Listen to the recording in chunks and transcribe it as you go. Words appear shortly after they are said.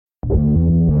Welcome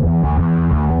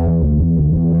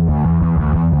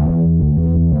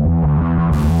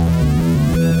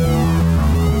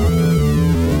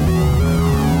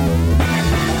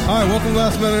to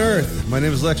Last Man on Earth. My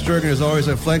name is Lex Jurgen. As always,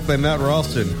 I'm flanked by Matt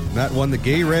Ralston. Matt won the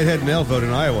gay redhead male vote in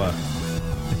Iowa.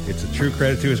 It's a true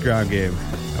credit to his ground game.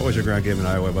 How was your ground game in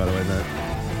Iowa, by the way,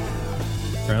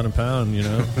 Matt? Ground and pound, you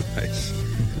know. Nice.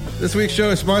 This week's show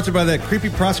is sponsored by that creepy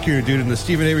prosecutor dude in the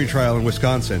Stephen Avery trial in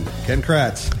Wisconsin, Ken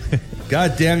Kratz.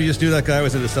 God damn, you just knew that guy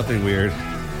was into something weird.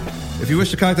 If you wish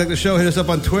to contact the show, hit us up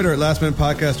on Twitter at Last Man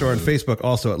Podcast or on Facebook,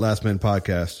 also at Last Man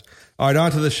Podcast. All right,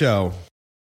 on to the show.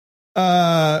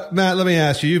 Matt, let me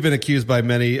ask you, you've been accused by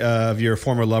many of your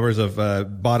former lovers of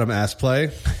bottom ass play.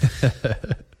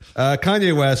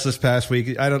 Kanye West this past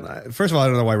week, first of all, I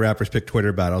don't know why rappers pick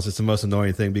Twitter battles. It's the most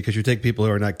annoying thing because you take people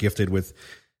who are not gifted with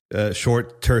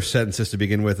short, terse sentences to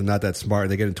begin with and not that smart.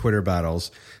 They get in Twitter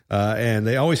battles and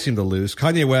they always seem to lose.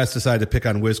 Kanye West decided to pick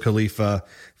on Wiz Khalifa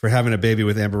for having a baby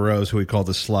with Amber Rose, who he called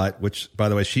the slut, which, by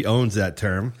the way, she owns that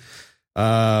term.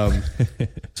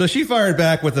 So she fired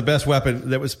back with the best weapon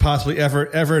that was possibly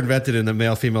ever invented in the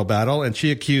male-female battle, and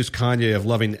she accused Kanye of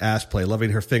loving ass play,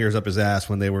 loving her fingers up his ass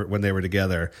when they were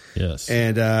together. Yes.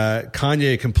 And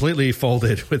Kanye completely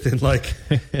folded within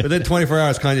 24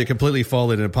 hours. Kanye completely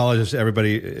folded and apologized to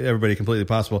everybody completely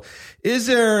possible. Is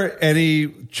there any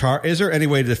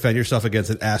way to defend yourself against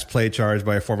an ass play charge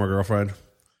by a former girlfriend?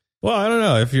 Well, I don't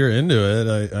know. If you're into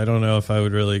it, I don't know if I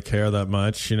would really care that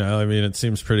much. You know, I mean, it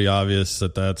seems pretty obvious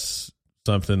that that's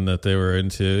something that they were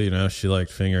into. You know, she liked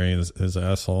fingering his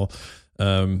asshole.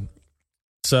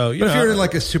 So, if you're in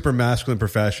like a super masculine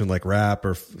profession like rap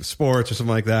or sports or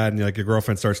something like that, and like your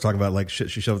girlfriend starts talking about like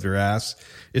shit she shoved your ass,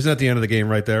 isn't that the end of the game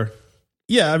right there?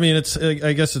 Yeah, I mean,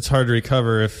 I guess it's hard to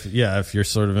recover if you're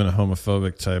sort of in a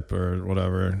homophobic type or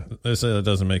whatever. They say that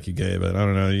doesn't make you gay, but I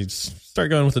don't know. You start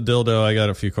going with the dildo. I got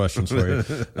a few questions for you.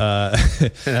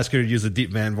 And ask her to use a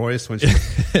deep man voice when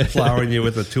she's flowering you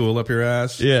with a tool up your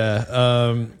ass. Yeah.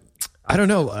 I don't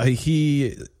know.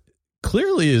 He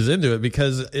clearly is into it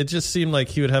because it just seemed like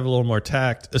he would have a little more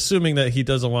tact, assuming that he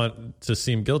doesn't want to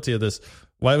seem guilty of this.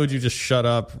 Why would you just shut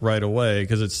up right away?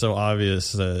 Because it's so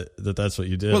obvious that that's what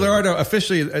you did. Well, there are no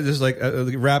officially. This is like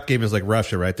the rap game is like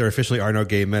Russia, right? There officially are no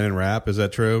gay men in rap. Is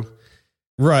that true?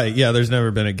 Right. Yeah. There's never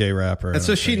been a gay rapper. And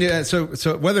so she knew.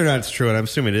 So whether or not it's true, and I'm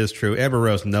assuming it is true, Amber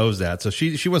Rose knows that. So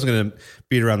she wasn't going to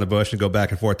beat around the bush and go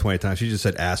back and forth 20 times. She just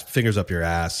said, "Ass, fingers up your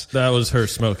ass." That was her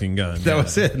smoking gun. That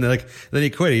was it. And then he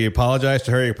quit. He apologized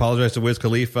to her. He apologized to Wiz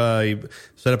Khalifa. He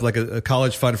set up like a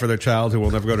college fund for their child who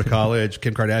will never go to college.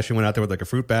 Kim Kardashian went out there with like a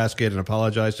fruit basket and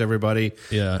apologized to everybody.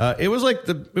 Yeah. It was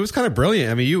kind of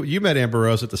brilliant. I mean, you met Amber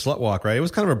Rose at the Slut Walk, right? It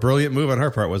was kind of a brilliant move on her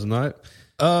part, wasn't it?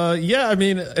 Yeah, I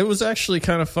mean, it was actually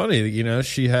kind of funny. You know,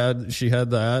 she had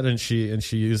that, and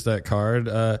she used that card.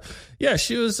 Yeah,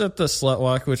 she was at the Slut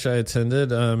Walk, which I attended,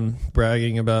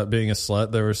 bragging about being a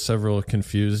slut. There were several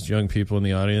confused young people in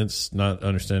the audience, not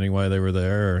understanding why they were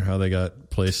there or how they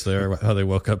got placed there, how they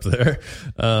woke up there.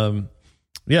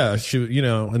 Yeah,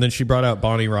 and then she brought out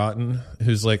Bonnie Rotten,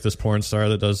 who's like this porn star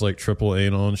that does like triple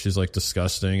anal, and she's like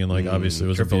disgusting and like obviously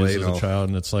was abused as a child,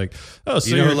 and it's like, oh, so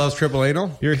you know who loves triple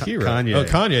anal? You're a hero. Kanye. Oh,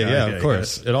 Kanye, yeah, of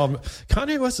course.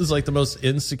 Kanye West is like the most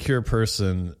insecure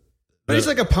person. But he's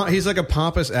like a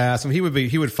pompous ass. I mean,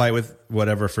 he would fight with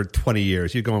whatever for 20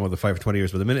 years. He'd go on with a fight for 20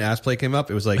 years. But the minute ass play came up,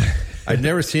 it was like I'd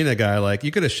never seen a guy like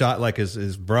you could have shot like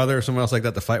his brother or someone else like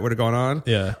that. The fight would have gone on.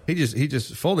 Yeah, he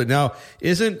just folded. Now,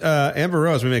 isn't Amber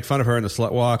Rose? We make fun of her in the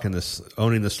Slut Walk and this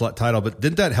owning the slut title, but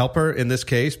didn't that help her in this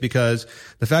case? Because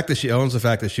the fact that she owns the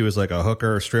fact that she was like a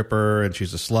hooker, or stripper, and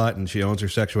she's a slut, and she owns her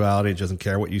sexuality and doesn't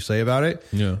care what you say about it.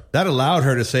 Yeah, that allowed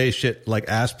her to say shit like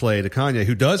ass play to Kanye,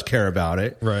 who does care about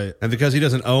it, right? And because he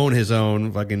doesn't own his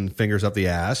own fucking fingers up the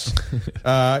ass,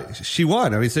 she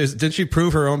won. I mean, did she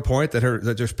prove her own point that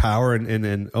there's power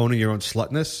in owning your own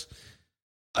slutness?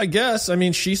 I guess. I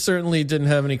mean, she certainly didn't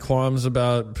have any qualms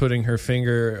about putting her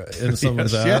finger in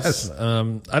someone's ass. Yes.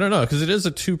 I don't know, because it is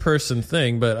a two-person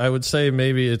thing, but I would say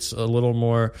maybe it's a little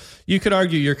more... You could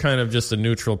argue you're kind of just a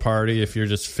neutral party if you're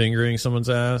just fingering someone's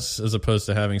ass as opposed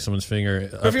to having someone's finger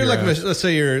up if you're your like, ass. let's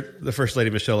say you're the First Lady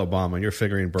Michelle Obama and you're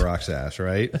fingering Barack's ass,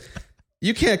 right?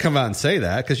 You can't come out and say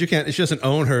that because you can't. She doesn't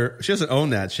own her. She doesn't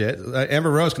own that shit. Amber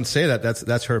Rose can say that.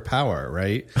 That's her power,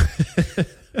 right?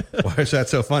 Why is that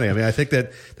so funny? I mean, I think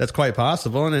that's quite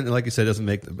possible, and like you said, it doesn't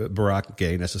make Barack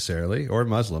gay necessarily or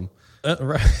Muslim.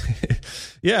 Right?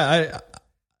 Yeah,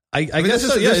 I mean, guess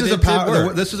this is a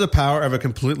power. This is a power of a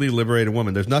completely liberated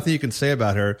woman. There's nothing you can say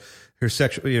about her. Her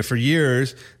sexual, for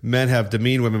years, men have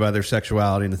demeaned women by their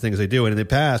sexuality and the things they do. And in the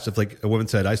past, if like a woman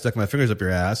said, "I stuck my fingers up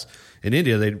your ass," in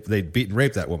India, they'd beat and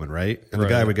rape that woman, right? And the Right.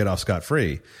 guy would get off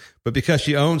scot-free. But because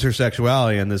she owns her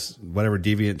sexuality and this whatever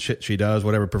deviant shit she does,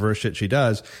 whatever perverse shit she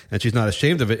does, and she's not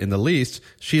ashamed of it in the least,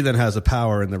 she then has the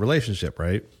power in the relationship,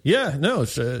 right? Yeah, no,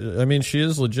 I mean, she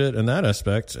is legit in that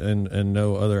aspect and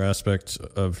no other aspect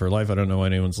of her life. I don't know why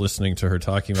anyone's listening to her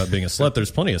talking about being a slut. There's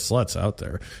plenty of sluts out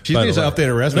there. She needs to update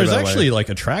her resume. There's by the actually way. like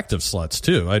attractive sluts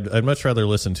too. I'd much rather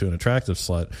listen to an attractive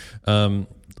slut.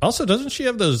 Also, doesn't she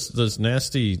have those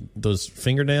nasty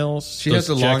fingernails? She those has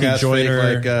the long ass fake,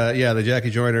 Joyner- like the Jackie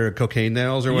Joyner cocaine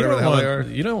nails or You whatever don't the hell want-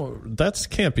 they are. You know, that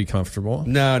can't be comfortable.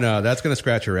 No, that's going to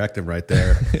scratch your rectum right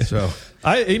there. So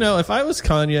If I was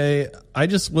Kanye, I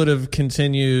just would have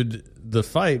continued the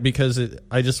fight because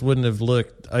I just wouldn't have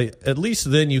looked. At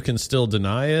least then you can still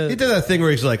deny he it. did that thing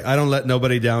where he's like, I don't let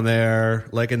nobody down there,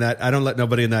 like in that. I don't let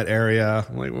nobody in that area.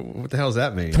 I'm like, what the hell does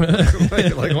that mean?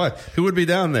 like what? Who would be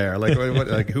down there? Like, what,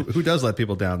 like who does let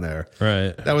people down there?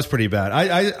 Right. That was pretty bad.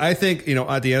 I think,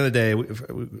 at the end of the day,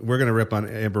 we're going to rip on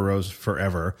Amber Rose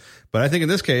forever. But I think in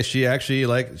this case, she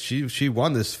actually she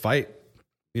won this fight,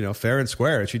 fair and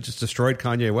square. She just destroyed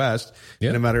Kanye West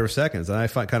in a matter of seconds. And I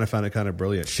kind of found it kind of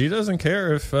brilliant. She doesn't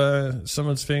care if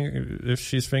if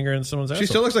she's fingering someone's asshole. She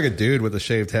still looks like a dude with a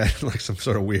shaved head, like some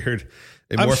sort of weird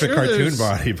I'm amorphic sure cartoon there's-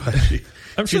 body. But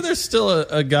I'm sure there's still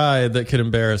a guy that could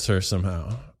embarrass her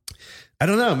somehow. I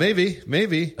don't know.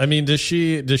 Maybe. I mean, does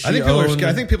she I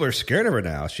think people are scared of her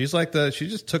now. She's like she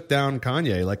just took down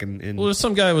Kanye. Like Well,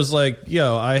 some guy was like,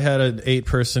 "Yo, I had an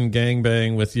 8-person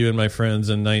gangbang with you and my friends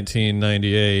in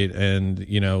 1998,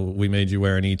 and we made you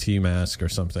wear an ET mask or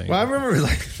something." well, I remember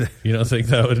You don't think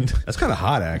that would that's kind of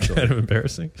hot actually. kind of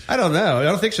embarrassing? I don't know. I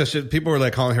don't think so. People were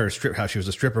like calling her how she was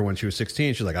a stripper when she was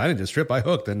 16. She's like, I didn't just strip, I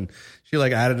hooked, and she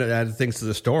like added things to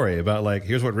the story about like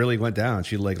here's what really went down.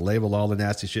 She like labeled all the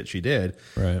nasty shit she did.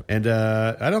 Right. And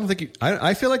I don't think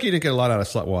I feel like you didn't get a lot out of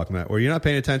Slut Walk, Matt. Were you not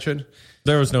paying attention?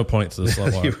 There was no point to the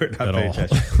slut walk You were not at paying all.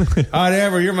 attention. All right,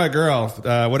 Amber, you're my girl.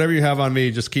 Whatever you have on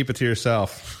me, just keep it to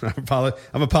yourself.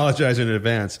 I'm apologizing in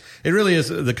advance. It really is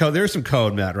the code. There's some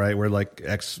code, Matt, right? Where like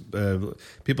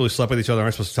people who slept with each other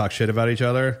aren't supposed to talk shit about each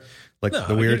other. Like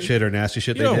the weird shit or nasty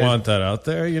shit You they don't did. want that out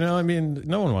there, I mean,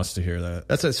 no one wants to hear that.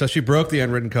 That's it. So she broke the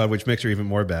unwritten code, which makes her even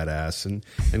more badass. And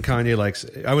Kanye likes.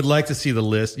 I would like to see the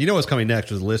list. You know what's coming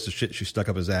next was the list of shit she stuck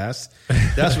up his ass.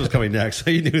 That's what's coming next. So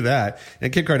you knew that.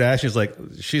 And Kim Kardashian's like,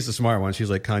 she's the smart one.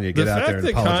 She's like, Kanye, get out there and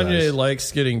The fact that apologize. Kanye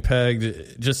likes getting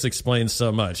pegged just explains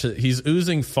so much. He's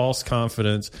oozing false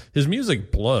confidence. His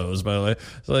music blows, by the way.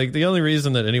 So like the only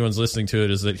reason that anyone's listening to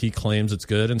it is that he claims it's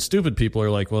good, and stupid people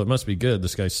are like, "Well, it must be good.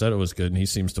 This guy said it was good, and he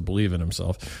seems to believe in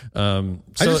himself." I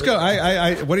just go.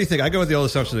 What do you think? I go with the old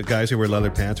assumption that guys who wear leather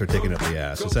pants are taking up the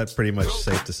ass. Is that pretty much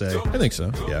safe to say? I think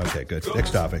so. Yeah. Okay. Good.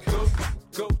 Next topic.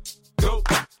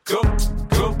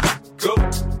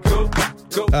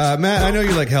 Matt, I know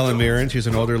you like Helen Mirren. She's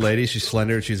an older lady. She's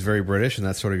slender. She's very British, and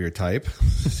that's sort of your type.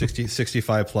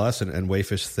 65 plus and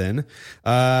waifish thin.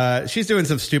 She's doing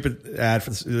some stupid ad for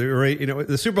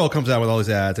the Super Bowl comes out with all these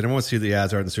ads, and everyone wants to see the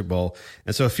ads are in the Super Bowl.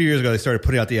 And so a few years ago, they started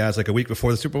putting out the ads like a week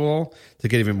before the Super Bowl to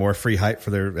get even more free hype for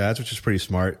their ads, which is pretty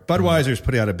smart. Budweiser's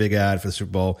putting out a big ad for the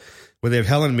Super Bowl where they have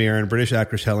Helen Mirren, British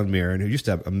actress Helen Mirren, who used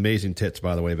to have amazing tits,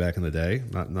 by the way, back in the day.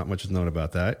 Not much is known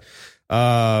about that.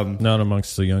 Not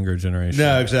amongst the younger generation.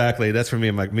 No, exactly. That's for me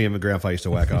and my grandpa used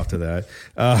to whack off to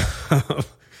that.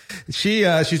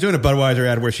 She's doing a Budweiser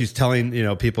ad where she's telling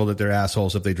people that they're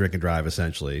assholes if they drink and drive,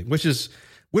 essentially, which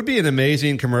would be an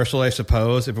amazing commercial, I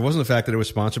suppose, if it wasn't the fact that it was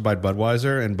sponsored by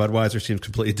Budweiser, and Budweiser seems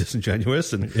completely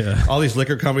disingenuous, and all these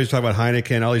liquor companies talk about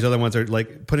Heineken, all these other ones are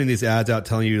like putting these ads out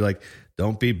telling you like,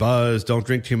 don't be buzzed, don't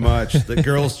drink too much.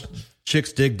 The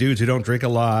chicks dig dudes who don't drink a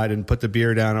lot and put the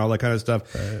beer down, all that kind of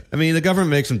stuff. Right. I mean, the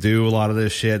government makes them do a lot of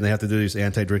this shit, and they have to do these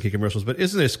anti-drinking commercials. But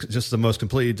isn't this just the most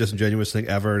completely disingenuous thing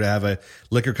ever to have a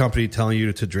liquor company telling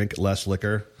you to drink less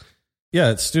liquor? Yeah,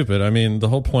 it's stupid. I mean, the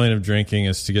whole point of drinking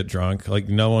is to get drunk. Like,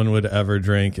 no one would ever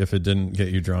drink if it didn't get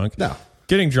you drunk. No.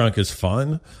 Getting drunk is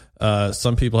fun.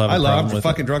 Some people have a problem with it. I'm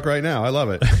fucking drunk right now. I love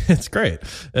it. It's great.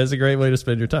 It's a great way to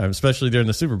spend your time, especially during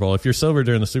the Super Bowl. If you're sober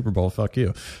during the Super Bowl, fuck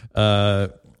you.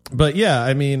 But yeah,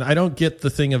 I mean, I don't get the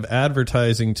thing of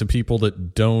advertising to people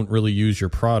that don't really use your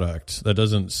product. That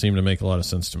doesn't seem to make a lot of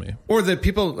sense to me. Or that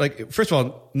people, like, first of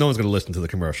all, no one's going to listen to the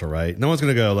commercial, right? No one's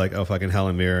going to go like, oh, fucking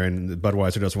Helen Mirren,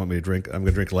 Budweiser doesn't want me to drink. I'm going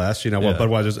to drink less. Well,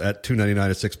 Budweiser's at $2.99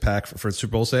 a 6-pack for the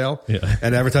Super Bowl sale. Yeah.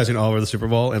 And advertising all over the Super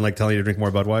Bowl and like telling you to drink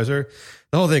more Budweiser.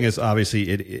 The whole thing is obviously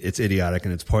it's idiotic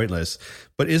and it's pointless.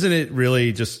 But isn't it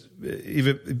really just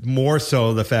even more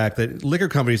so the fact that liquor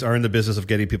companies are in the business of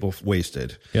getting people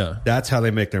wasted? Yeah. That's how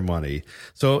they make their money.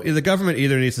 So the government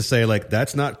either needs to say, like,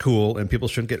 that's not cool and people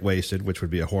shouldn't get wasted, which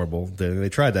would be a horrible thing. They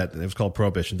tried that. It was called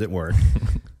prohibition. Didn't work.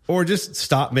 Or just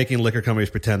stop making liquor companies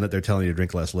pretend that they're telling you to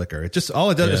drink less liquor. It just, all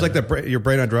it does is like your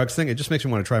brain on drugs thing. It just makes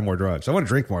me want to try more drugs. I want to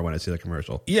drink more when I see the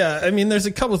commercial. Yeah, I mean, there's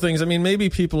a couple things. I mean, maybe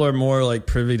people are more like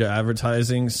privy to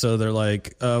advertising, so they're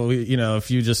like,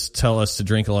 if you just tell us to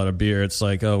drink a lot of beer, it's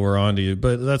like, oh, we're on to you.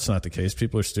 But that's not the case.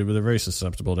 People are stupid. They're very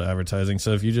susceptible to advertising.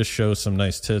 So if you just show some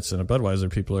nice tits in a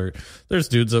Budweiser, there's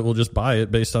dudes that will just buy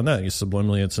it based on that. You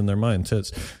subliminally, it's in their mind,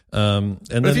 tits. But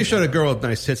if you showed a girl with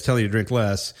nice tits telling you to drink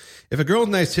less, if a girl with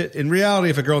nice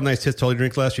tits told you to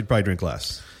drink less, you'd probably drink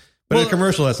less. But in a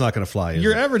commercial, that's not going to fly.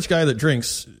 Your average guy that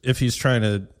drinks, if he's trying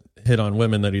to hit on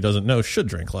women that he doesn't know, should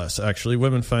drink less. Actually,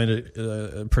 women find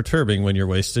it perturbing when you're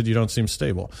wasted. You don't seem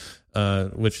stable,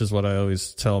 which is what I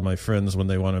always tell my friends when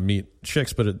they want to meet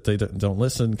chicks, but they don't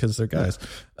listen because they're guys.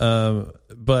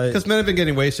 But because men have been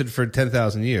getting wasted for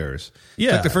 10,000 years.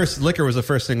 Yeah, like the first liquor was the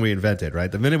first thing we invented,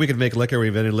 right? The minute we could make liquor, we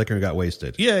invented liquor and got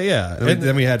wasted. Yeah. And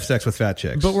then we had sex with fat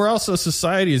chicks. But we're also,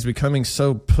 society is becoming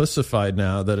so pussified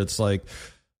now that it's like,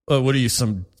 oh, what are you,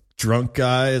 some drunk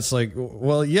guy? It's like,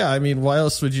 well, yeah, I mean, why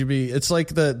else would you be? It's like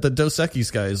the Dos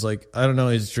Equis guy is like, I don't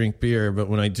always drink beer, but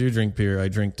when I do drink beer, I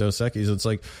drink Dos Equis. It's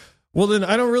like, well, then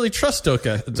I don't really trust Dos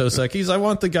Equis. I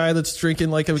want the guy that's drinking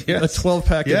like a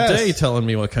 12-pack a day telling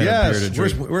me what kind of beer to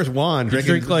drink. Where's Juan drinking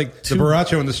drink like the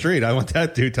Borracho in the street? I want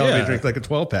that dude telling me to drink like a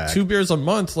 12-pack. 2 beers a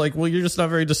month. Like, well, you're just not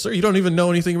very discerning. You don't even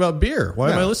know anything about beer.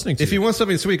 Why am I listening to you? If you want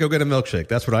something sweet, go get a milkshake.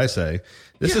 That's what I say.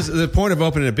 This is the point of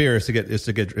opening a beer is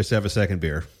to have a second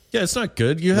beer. Yeah, it's not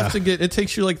good. You have to it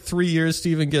takes you like 3 years to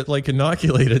even get like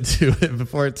inoculated to it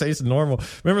before it tastes normal.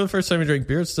 Remember the first time you drank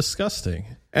beer? It's disgusting.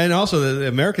 And also the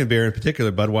American beer in particular,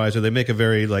 Budweiser, they make a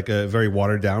very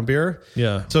watered down beer.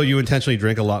 Yeah. So you intentionally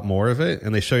drink a lot more of it.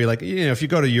 And they show you like, if you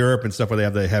go to Europe and stuff where they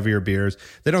have the heavier beers,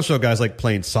 they don't show guys like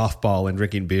playing softball and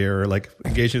drinking beer or like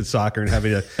engaging in soccer and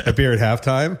having a beer at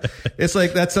halftime. It's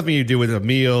like, that's something you do with a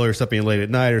meal or something late at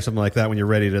night or something like that when you're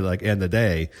ready to like end the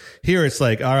day. Here it's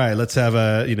like, all right, let's have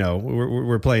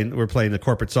we're playing the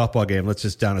corporate softball game. Let's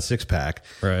just down a 6-pack,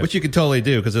 right, which you can totally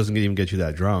do because it doesn't even get you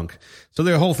that drunk. So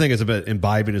their whole thing is about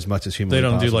imbibing as much as humanly possible. They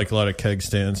don't possible. do like a lot of keg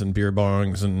stands and beer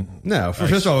bongs and no.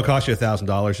 First of all, it would cost you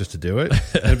 $1,000 just to do it.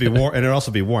 And it'd be warm, and it'd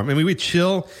also be warm. I mean,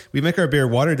 we make our beer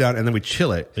watered down and then we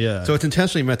chill it. Yeah. So it's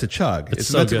intentionally meant to chug. It's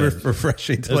so meant good. to be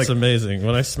refreshing. It's amazing.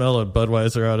 When I smell a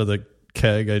Budweiser out of the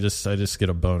keg, I just get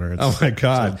a boner. Oh my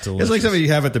god! It's like something you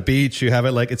have at the beach. You have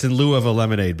it like it's in lieu of a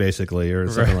lemonade, basically, or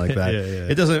something like that. Yeah.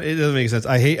 It doesn't make sense.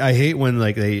 I hate when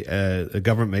like the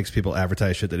government makes people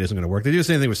advertise shit that isn't going to work. They do the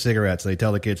same thing with cigarettes. They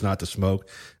tell the kids not to smoke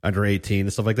under 18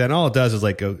 and stuff like that. And all it does is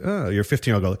like go, oh, you're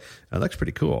 15-year-old. Go, that looks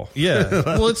pretty cool. Yeah.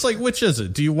 Well, it's like, which is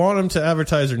it? Do you want them to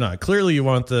advertise or not? Clearly, you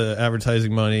want the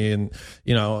advertising money, and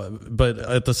but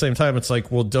at the same time, it's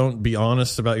like, well, don't be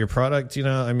honest about your product.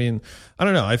 I mean, I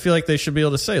don't know. I feel like they should be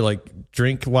able to say, like,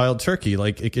 drink Wild Turkey.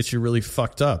 Like, it gets you really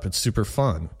fucked up. It's super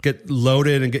fun. Get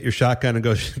loaded and get your shotgun and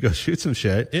go shoot some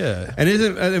shit. Yeah.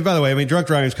 And by the way, I mean, drunk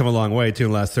driving's come a long way, too,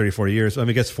 in the last 30, 40 years. I mean,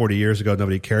 I guess 40 years ago,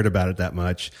 nobody cared about it that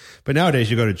much. But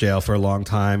nowadays, you go to jail for a long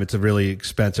time. It's a really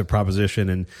expensive proposition.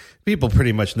 And people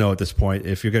pretty much know at this point,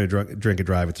 if you're going to drink and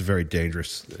drive, it's a very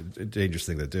dangerous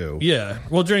thing to do. Yeah.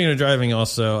 Well, drinking and driving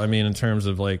also, I mean, in terms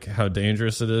of like how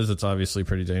dangerous it is, it's obviously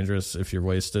pretty dangerous if you're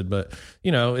wasted. But,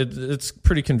 it's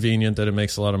pretty convenient that it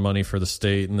makes a lot of money for the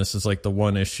state. And this is like the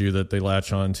one issue that they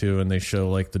latch on to, and they show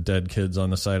like the dead kids on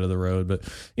the side of the road. But,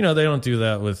 they don't do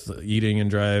that with eating and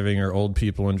driving or old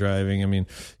people and driving. I mean,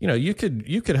 you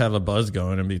could have a buzz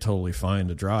going and be totally fine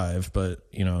to drive. But,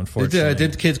 unfortunately.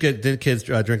 Did kids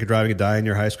drink and driving and die in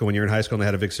your high school when you were in high school and they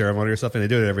had a big ceremony or something? They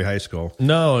do it at every high school.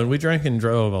 No, and we drank and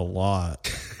drove a lot.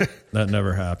 That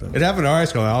never happened. It happened at our high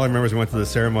school. All I remember is we went to the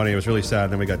ceremony. It was really sad,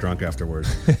 and then we got drunk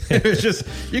afterwards. It was just,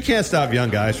 you can't stop young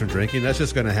guys from drinking. That's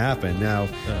just going to happen. Now,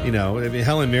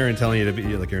 Helen Mirren telling you to be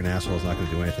like you're an asshole is not going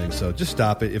to do anything. So just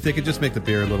stop it. If they could just make the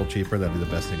beer a little cheaper, that'd be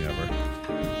the best thing ever.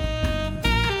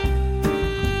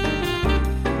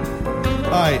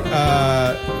 All right,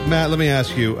 Matt, let me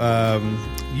ask you.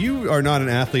 You are not an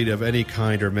athlete of any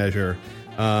kind or measure,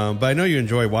 but I know you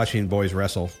enjoy watching boys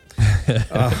wrestle.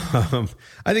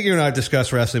 I think you and I have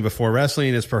discussed wrestling before.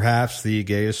 Wrestling is perhaps the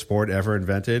gayest sport ever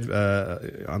invented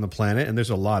on the planet, and there's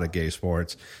a lot of gay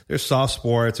sports. There's soft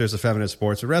sports, there's effeminate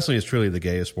sports, but wrestling is truly the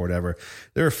gayest sport ever.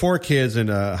 There are 4 kids in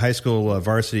high school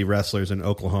varsity wrestlers in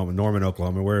Norman,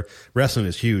 Oklahoma, where wrestling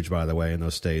is huge, by the way, in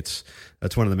those states.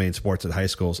 That's one of the main sports at high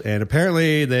schools. And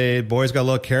apparently the boys got a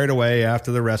little carried away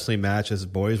after the wrestling match, as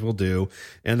boys will do,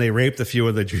 and they raped a few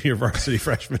of the junior varsity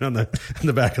freshmen on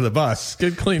the back of the bus.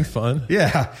 Good, clean fun.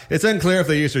 Yeah. It's unclear if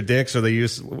they used their dicks or they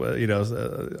used,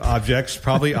 objects.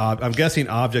 Probably, I'm guessing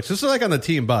objects. This is like on the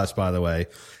team bus, by the way.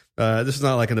 This is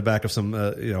not like in the back of some,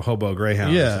 hobo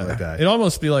Greyhound or something like that. It'd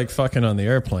almost be like fucking on the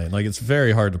airplane. Like, it's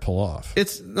very hard to pull off.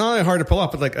 It's not only hard to pull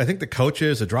off, but like, I think the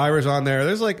coaches, the drivers on there,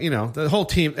 there's like, the whole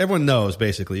team, everyone knows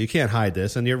basically. You can't hide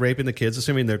this. And you're raping the kids,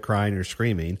 assuming they're crying or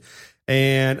screaming.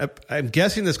 And I'm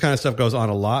guessing this kind of stuff goes on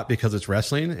a lot because it's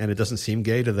wrestling and it doesn't seem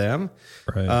gay to them.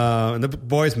 Right. And the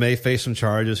boys may face some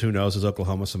charges. Who knows? As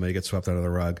Oklahoma, so may get swept under the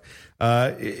rug.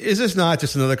 Is this not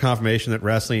just another confirmation that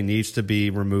wrestling needs to be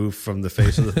removed from the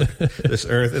face of this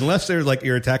earth? Unless they're like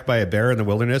you're attacked by a bear in the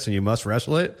wilderness and you must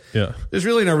wrestle it. Yeah. There's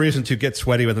really no reason to get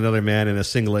sweaty with another man in a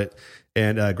singlet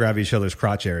and grab each other's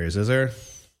crotch areas, is there?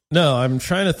 No, I'm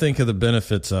trying to think of the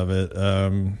benefits of it.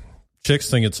 Chicks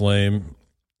think it's lame.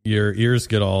 Your ears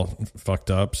get all fucked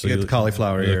up. So you get the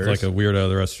cauliflower ears. Like a weirdo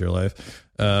the rest of your life.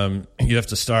 You have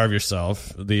to starve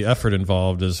yourself. The effort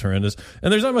involved is horrendous.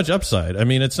 And there's not much upside. I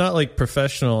mean, it's not like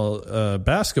professional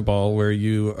basketball where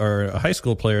you are a high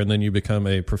school player and then you become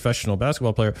a professional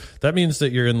basketball player. That means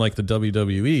that you're in like the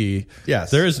WWE.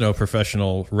 Yes. There is no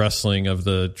professional wrestling of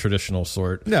the traditional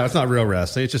sort. No, it's not real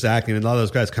wrestling. It's just acting. And a lot of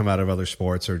those guys come out of other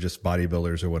sports or just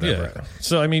bodybuilders or whatever. Yeah.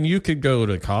 So, I mean, you could go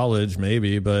to college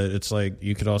maybe, but it's like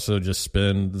you could also just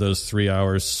spend those 3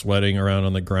 hours sweating around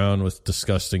on the ground with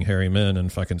disgusting hairy men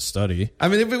and fucking study. I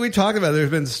mean, we talked about it.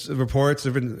 There's been reports,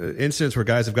 there've been incidents where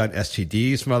guys have gotten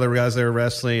STDs from other guys that are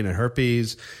wrestling and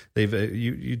herpes. They've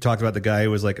you talked about the guy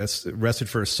who was like arrested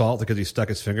for assault because he stuck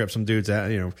his finger up some dude's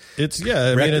It's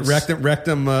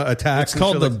rectum attacks. It's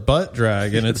called the butt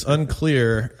drag, and it's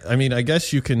unclear. I mean, I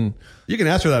guess you can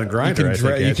ask for that in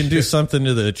Grindr. You can do something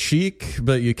to the cheek,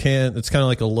 but you can't. It's kind of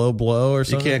like a low blow or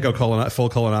something. You can't go full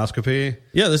colonoscopy.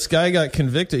 Yeah, this guy got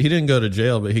convicted. He didn't go to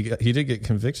jail, but he did get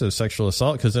convicted of sexual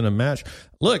assault because in a match.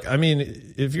 Look, I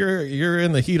mean, if you're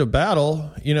in the heat of battle,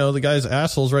 the guy's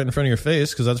asshole's right in front of your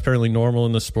face because that's apparently normal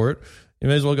in this sport. You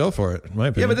may as well go for it, in my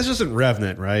opinion. Yeah, but this isn't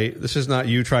Revenant, right? This is not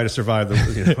you try to survive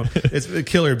it's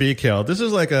kill or be killed. This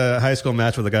is like a high school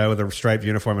match with a guy with a striped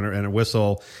uniform and a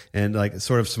whistle and like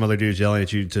sort of some other dudes yelling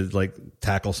at you to like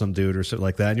tackle some dude or something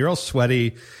like that. And you're all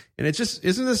sweaty. And it just,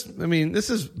 isn't this, I mean,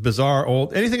 this is bizarre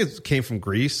old. Anything that came from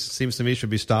Greece seems to me should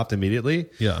be stopped immediately.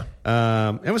 Yeah.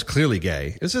 It was clearly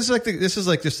gay. This is like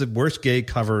just the worst gay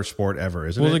cover sport ever,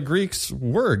 isn't it? Well, the Greeks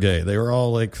were gay. They were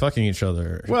all like fucking each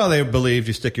other. Well, they believed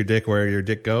you stick your dick where your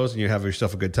dick goes and you have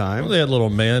yourself a good time. Well, they had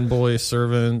little man boy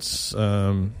servants.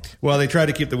 Well, they tried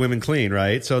to keep the women clean,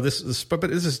 right? So this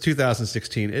is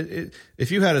 2016. If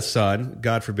you had a son,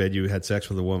 God forbid you had sex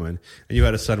with a woman, and you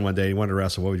had a son one day and you wanted to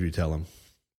wrestle, what would you tell him?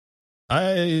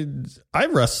 I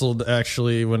wrestled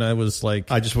actually when I was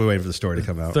like I just waited for the story to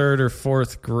come out. 3rd or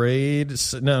 4th grade.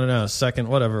 No, second,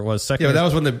 whatever it was. Second. Yeah, but that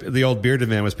was when the old bearded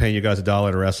man was paying you guys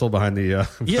 $1 to wrestle behind the. I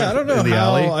don't know in the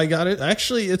how alley. I got it.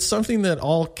 Actually, it's something that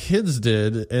all kids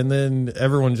did, and then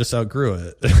everyone just outgrew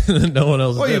it. No one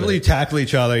else. Well, did you tackle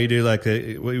each other. You do like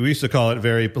we used to call it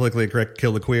very politically correct,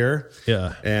 kill the queer.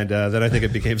 Yeah, and then I think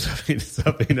it became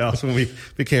something else when we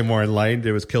became more enlightened.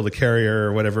 It was kill the carrier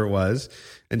or whatever it was.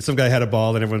 And some guy had a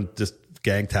ball, and everyone just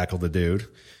gang tackled the dude.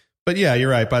 But yeah, you're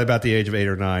right. By about the age of 8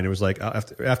 or 9, it was like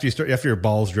after your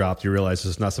balls dropped, you realize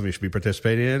this is not something you should be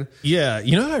participating in. Yeah,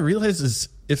 you know what I realized is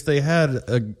if they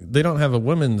don't have a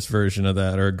women's version of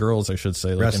that, or girls, I should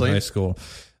say, like wrestling in high school,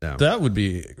 no. That would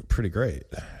be pretty great.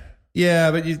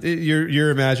 Yeah, but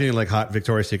you're imagining like hot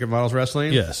Victoria's Secret models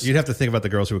wrestling. Yes, you'd have to think about the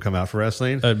girls who would come out for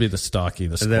wrestling. That'd be the squad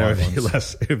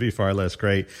ones. It would be far less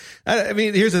great. I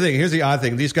mean, here's the thing. Here's the odd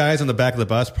thing. These guys on the back of the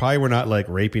bus probably were not like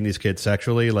raping these kids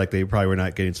sexually. Like they probably were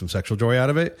not getting some sexual joy out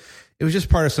of it. It was just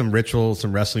part of some ritual,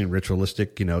 some wrestling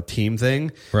ritualistic, team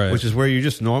thing, right? Which is where you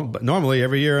just normally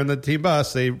every year on the team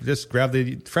bus, they just grab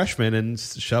the freshmen and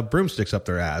shove broomsticks up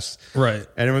their ass, right?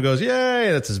 And everyone goes,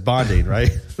 "Yay!" That's his bonding,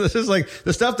 right? This is like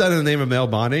the stuff done in the name of male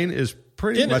bonding is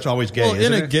pretty much always gay. Well,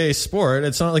 in a gay sport,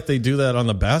 it's not like they do that on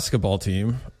the basketball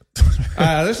team.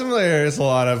 There's a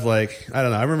lot of like, I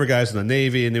don't know. I remember guys in the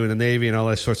Navy and doing the Navy and all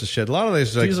that sorts of shit. A lot of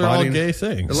these are all gay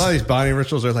things. A lot of these bonding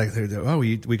rituals are like,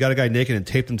 we got a guy naked and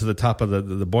taped him to the top of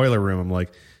the boiler room. I'm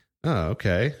like, oh,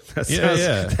 okay.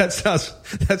 That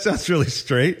sounds really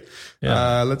straight.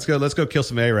 Yeah. Let's go kill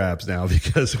some Arabs now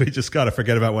because we just got to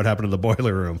forget about what happened in the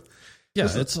boiler room. Yeah,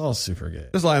 it's all super gay.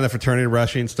 There's a lot of the fraternity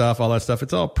rushing stuff, all that stuff.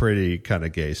 It's all pretty kind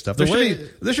of gay stuff. There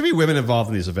should be women involved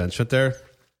in these events, shouldn't there?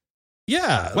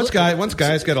 Yeah. Once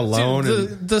guys get alone,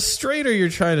 the straighter you're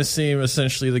trying to seem,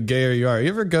 essentially, the gayer you are. You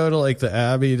ever go to like the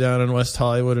Abbey down in West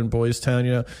Hollywood in Boys Town?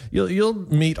 You know, you'll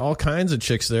meet all kinds of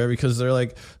chicks there because they're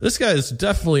like, this guy is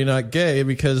definitely not gay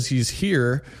because he's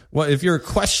here. What if you're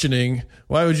questioning?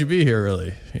 Why would you be here,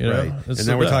 really? You know, right? And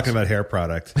then we're talking about hair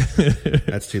product.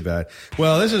 That's too bad.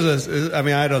 Well, this is I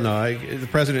mean, I don't know. The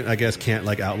president, I guess, can't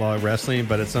like outlaw wrestling,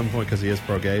 but at some point, because he is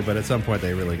pro-gay, but at some point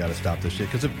they really got to stop this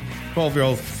shit because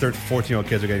 12-year-old, 14-year-old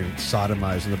kids are getting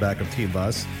sodomized in the back of team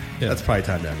bus. Yeah. That's probably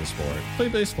time to end the sport. Play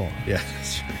baseball. Yeah,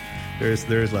 there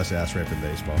is less ass rape in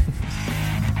baseball.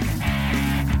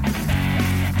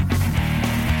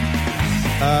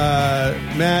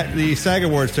 Matt, the SAG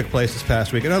Awards took place this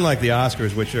past week, and unlike the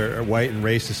Oscars, which are white and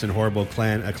racist and horrible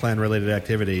Klan-related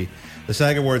activity, the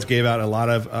SAG Awards gave out a lot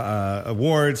of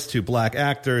awards to black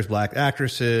actors, black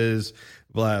actresses,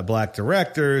 black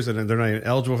directors, and they're not even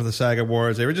eligible for the SAG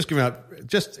Awards. They were just giving out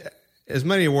just as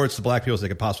many awards to black people as they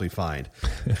could possibly find.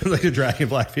 Like they're dragging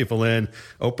black people in.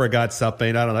 Oprah got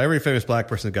something. I don't know. Every famous black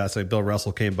person got something. Bill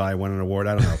Russell came by, won an award.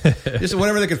 I don't know. Just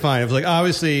whatever they could find. It was like,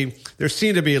 obviously, there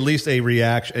seemed to be at least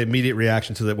immediate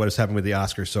reaction to what has happened with the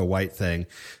Oscars so white thing.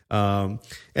 And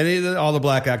all the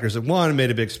black actors that won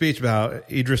made a big speech about how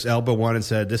Idris Elba won and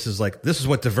said, this is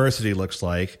what diversity looks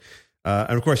like.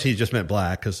 And of course, he just meant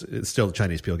black because still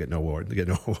Chinese people get no award. They get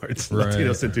no awards. Right.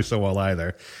 Latinos didn't do so well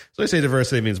either. So I say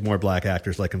diversity means more black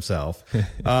actors like himself.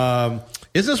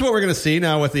 Is this what we're going to see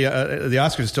now with the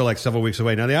Oscars? Is still like several weeks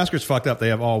away. Now the Oscars fucked up. They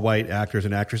have all white actors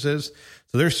and actresses,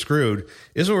 so they're screwed.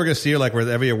 Is what we're going to see like where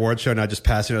every award show now just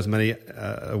passing as many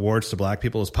awards to black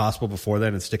people as possible before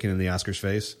then and sticking in the Oscars'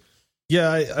 face?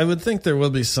 Yeah, I would think there will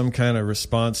be some kind of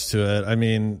response to it. I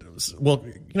mean, well,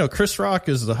 you know, Chris Rock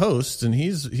is the host, and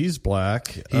he's black.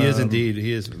 He is indeed.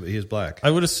 He is black.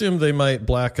 I would assume they might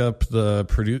black up the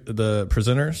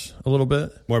presenters a little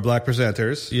bit. More black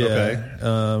presenters. Yeah.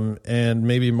 Okay. And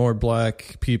maybe more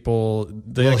black people.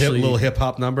 They little hip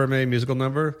hop number, maybe musical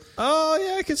number. Oh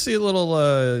yeah, I could see a little.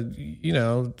 You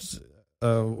know,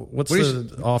 what's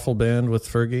the awful band with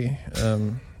Fergie?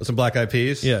 Some Black Eyed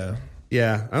Peas. Yeah.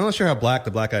 Yeah, I'm not sure how black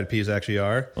the Black Eyed Peas actually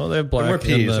are. Well, they have black.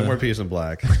 They're more peas than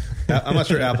black. I'm not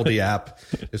sure Apple D App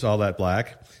is all that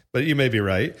black, but you may be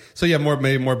right. So yeah,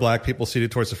 maybe more black people seated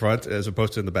towards the front as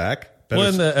opposed to in the back. Well,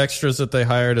 and the extras that they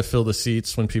hire to fill the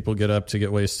seats when people get up to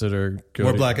get wasted or go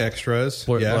more black extras.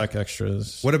 Black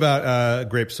extras. What about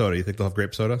grape soda? You think they'll have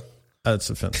grape soda?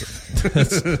 That's offensive.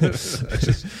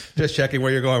 just checking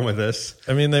where you're going with this.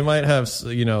 I mean, they might have,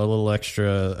 you know, a little extra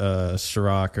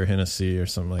Ciroc or Hennessy or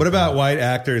something like that. What about white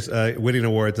actors winning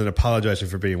awards and apologizing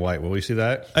for being white? Will we see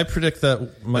that? I predict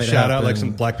that might happen. Shout out like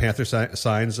some Black Panther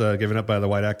signs given up by the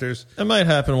white actors? It might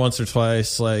happen once or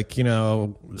twice, like, you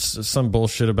know, some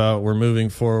bullshit about we're moving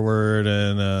forward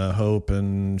and hope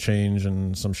and change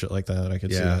and some shit like that. I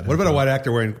could see that. What about a white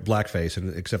actor wearing blackface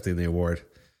and accepting the award?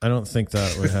 I don't think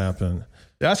that would happen.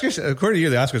 The Oscars, according to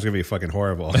you, the Oscars are going to be fucking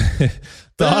horrible. The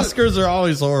Oscars are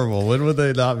always horrible. When would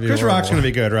they not be Chris horrible? Rock's going to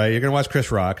be good, right? You're going to watch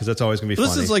Chris Rock because that's always going to be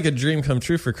funny. This is like a dream come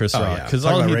true for Chris Rock because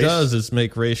all he does is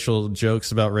make racial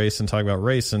jokes about race and talk about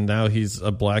race, and now he's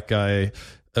a black guy,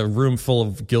 a room full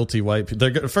of guilty white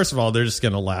people. First of all, they're just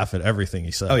going to laugh at everything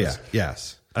he says. Oh, yeah.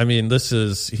 Yes. I mean,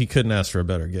 he couldn't ask for a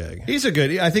better gig. He's a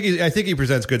good. I think he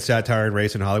presents good satire and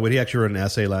race in Hollywood. He actually wrote an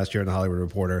essay last year in the Hollywood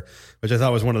Reporter, which I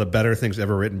thought was one of the better things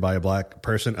ever written by a black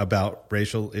person about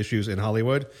racial issues in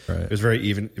Hollywood. Right. It was very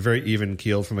even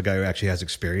keeled from a guy who actually has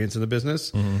experience in the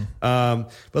business. Mm-hmm. But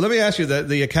let me ask you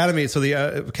the Academy. So the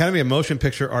Academy of Motion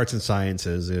Picture Arts and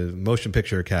Sciences, Motion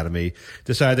Picture Academy,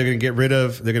 decided they're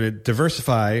going to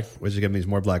diversify, which again means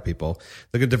more black people.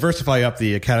 They're going to diversify up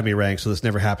the Academy ranks so this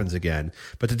never happens again.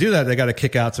 But to do that, they got to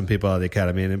kick out some people out of the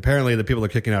Academy. And apparently the people they're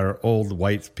kicking out are old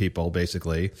white people,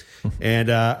 basically. And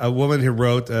a woman who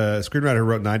wrote, a screenwriter who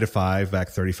wrote 9 to 5 back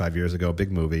 35 years ago,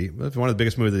 big movie. One of the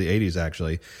biggest movies of the 80s,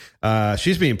 actually.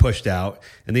 She's being pushed out.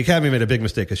 And the Academy made a big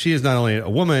mistake because she is not only a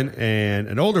woman and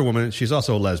an older woman, she's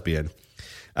also a lesbian.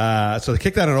 So they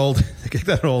kicked out an old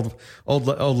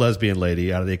lesbian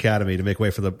lady out of the Academy to make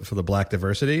way for the black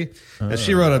diversity. And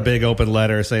she wrote a big open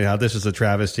letter saying how this is a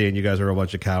travesty and you guys are a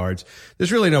bunch of cowards.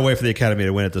 There's really no way for the Academy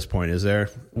to win at this point, is there?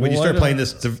 When you start playing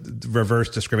this reverse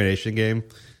discrimination game?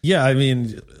 Yeah, I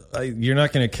mean, you're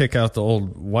not going to kick out the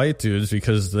old white dudes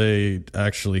because they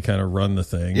actually kind of run the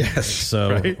thing. Yes,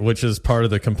 so right? Which is part of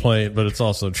the complaint, but it's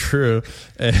also true.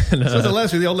 And so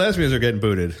the old lesbians are getting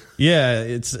booted. Yeah,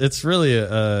 it's really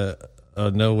a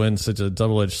a no-win, such a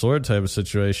double-edged sword type of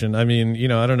situation. I mean, you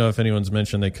know, I don't know if anyone's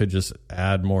mentioned they could just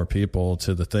add more people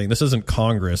to the thing. This isn't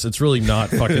Congress. It's really not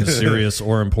fucking serious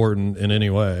or important in any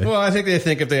way. Well, I think they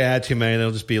think if they add too many,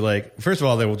 they'll just be like, first of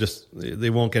all, they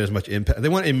won't get as much impact. They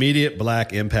want immediate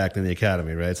black impact in the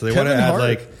Academy, right? So they want to add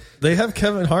like... They have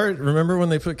Kevin Hart. Remember when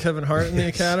they put Kevin Hart in the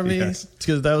Academy? Yes.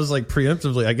 Because that was like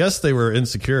preemptively. I guess they were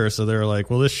insecure, so they were like,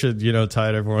 "Well, this should, you know,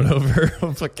 tide everyone over." I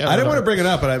didn't want to bring it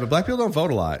up, but black people don't vote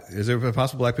a lot. Is there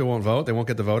possible black people won't vote? They won't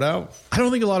get the vote out? I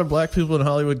don't think a lot of black people in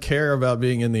Hollywood care about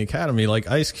being in the Academy. Like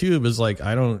Ice Cube is like,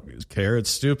 I don't care. It's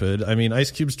stupid. I mean,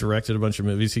 Ice Cube's directed a bunch of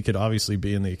movies. He could obviously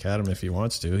be in the Academy if he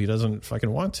wants to. He doesn't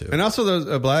fucking want to. And also,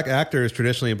 those black actors,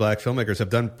 traditionally black filmmakers, have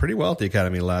done pretty well at the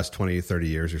Academy the last 20, 30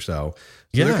 years or so.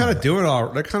 So they're kind of doing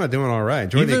all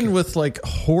right. Even with like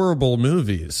horrible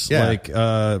movies, like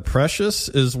Precious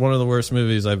is one of the worst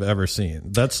movies I've ever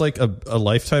seen. That's like a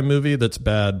Lifetime movie that's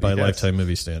bad by Lifetime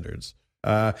movie standards.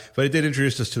 But it did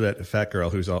introduce us to that fat girl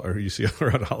who you see all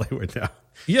around Hollywood now.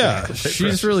 Yeah,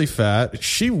 she's really fat.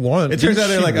 She won. It turns out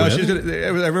they're like, oh, she's gonna. I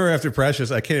remember after Precious,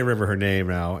 I can't even remember her name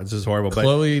now. This is horrible.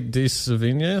 Chloe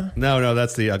DeSaviglia? No,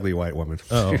 that's the ugly white woman.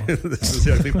 Oh, this is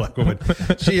the ugly black woman.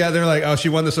 They're like, oh, she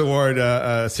won this award.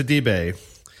 Sidibe.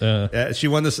 She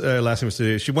won this last name was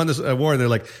Sidibe. She won this award. And they're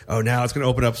like, oh, now it's going to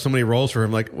open up so many roles for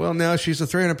him. Like, well, now she's a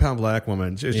 300-pound black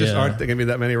woman. It's just aren't there going to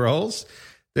be that many roles?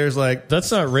 There's like...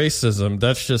 That's not racism.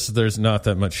 That's just there's not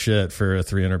that much shit for a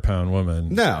 300-pound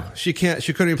woman. No, she can't.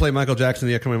 She couldn't even play Michael Jackson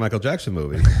in the upcoming Michael Jackson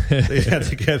movie. They had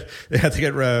to get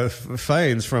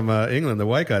Fiennes from England, the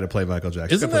white guy, to play Michael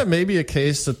Jackson. Isn't that maybe a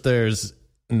case that there's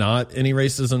not any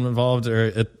racism involved,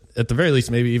 or at the very least,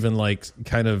 maybe even like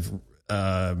kind of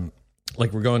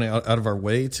like we're going out of our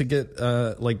way to get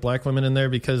like black women in there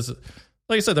because...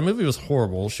 Like I said, the movie was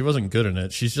horrible. She wasn't good in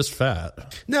it. She's just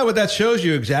fat. No, but that shows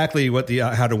you exactly what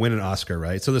how to win an Oscar,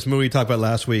 right? So this movie we talked about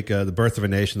last week, The Birth of a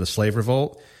Nation, The Slave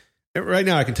Revolt. Right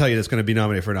now, I can tell you it's going to be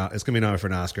nominated for an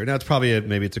Oscar. Now, it's probably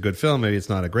maybe it's a good film, maybe it's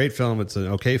not a great film, it's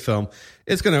an okay film.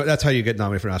 That's how you get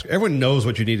nominated for an Oscar. Everyone knows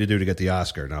what you need to do to get the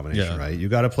Oscar nomination, right? You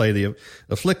got to play the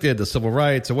afflicted, the civil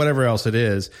rights, or whatever else it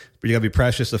is. But you got to be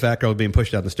Precious, the fat girl being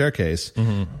pushed down the staircase.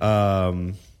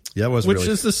 Mm-hmm. Yeah, which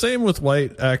is the same with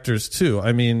white actors too.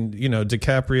 I mean, you know,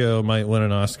 DiCaprio might win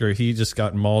an Oscar. He just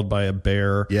got mauled by a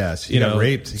bear. Yes, he got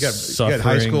raped. He got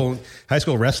high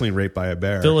school wrestling raped by a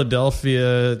bear.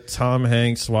 Philadelphia, Tom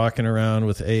Hanks walking around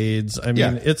with AIDS. I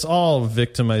mean, it's all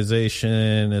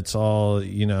victimization. It's all,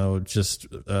 you know, just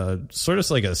sort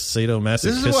of like a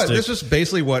sadomasochistic. This is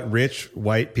basically what rich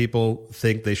white people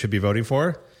think they should be voting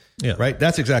for. Yeah. Right?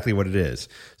 That's exactly what it is.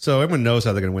 So everyone knows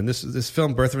how they're going to win. This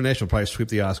film, Birth of a Nation, will probably sweep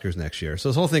the Oscars next year. So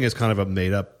this whole thing is kind of a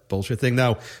made-up bullshit thing.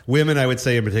 Now, women, I would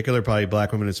say in particular, probably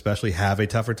black women especially, have a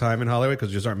tougher time in Hollywood because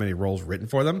there just aren't many roles written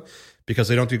for them because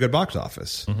they don't do good box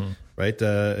office. Mm-hmm. Right?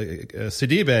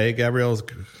 Gabrielle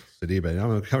Sidibe, I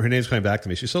don't know, her name's coming back to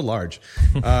me. She's so large.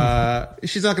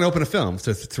 She's not going to open a film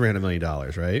for $300 million,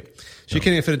 right? She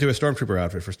can't even fit into a stormtrooper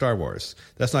outfit for Star Wars.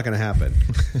 That's not going to happen.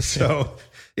 So...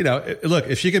 You know, look,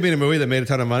 if she could be in a movie that made a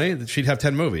ton of money, she'd have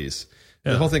 10 movies.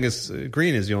 Yeah. The whole thing is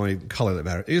green is the only color that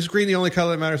matters. Is green the only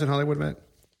color that matters in Hollywood, Matt?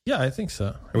 Yeah, I think so.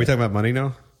 Are we talking about money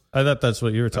now? I thought that's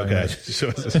what you were talking about.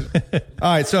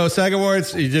 All right, so SAG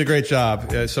Awards, you did a great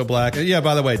job. So black. Yeah,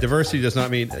 by the way, diversity does not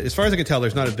mean, as far as I can tell,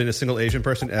 there's not been a single Asian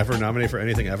person ever nominated for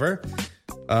anything ever.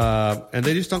 And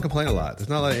they just don't complain a lot. There's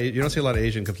not a lot you don't see a lot of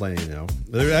Asian complaining, you know.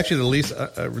 They're actually the least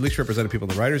represented people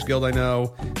in the Writers Guild I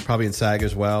know, probably in SAG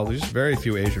as well. There's just very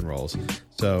few Asian roles.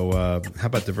 So how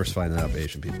about diversifying that up,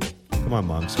 Asian people? Come on,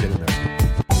 moms, get in there.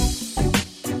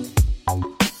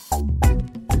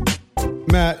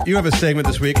 Matt, you have a segment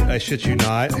this week, I shit you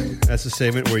not. That's a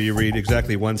segment where you read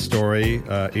exactly one story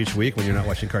each week when you're not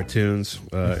watching cartoons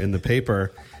in the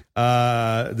paper.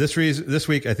 This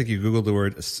week, I think you Googled the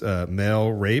word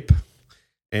male rape,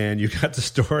 and you got the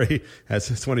story,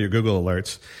 it's one of your Google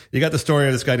alerts. You got the story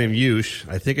of this guy named Yush,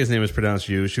 I think his name is pronounced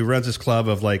Yush, who runs this club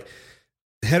of like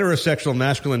heterosexual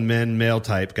masculine men, male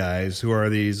type guys who are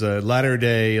these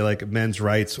latter-day like men's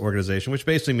rights organization, which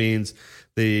basically means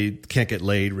they can't get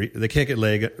laid. They can't get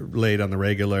laid on the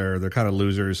regular. They're kind of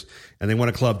losers, and they want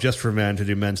a club just for men to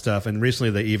do men stuff. And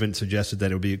recently, they even suggested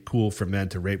that it would be cool for men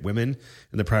to rape women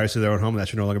in the privacy of their own home. That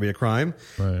should no longer be a crime.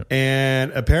 Right.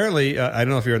 And apparently, I don't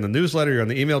know if you're in the newsletter, you're on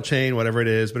the email chain, whatever it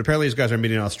is, but apparently, these guys are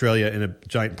meeting in Australia in a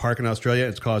giant park in Australia.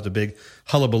 It's caused a big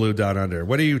hullabaloo down under.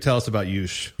 What do you tell us about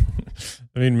Yush?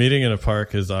 I mean, meeting in a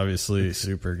park is obviously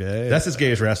super gay. That's as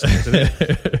gay as wrestling, isn't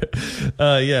it?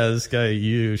 Yeah, this guy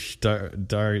Yush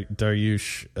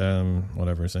Daryush,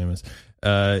 whatever his name is.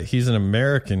 He's an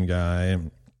American guy,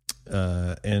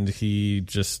 and he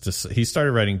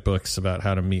started writing books about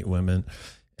how to meet women.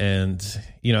 And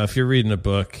if you're reading a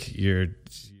book, you're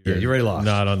already lost.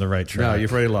 Not on the right track. No,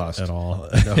 you've already lost at all.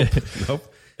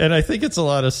 Nope. And I think it's a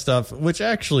lot of stuff which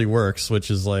actually works,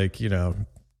 which is like,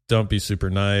 don't be super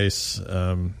nice.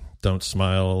 Don't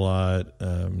smile a lot.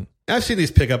 I've seen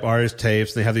these pickup artist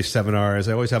tapes. They have these seminars.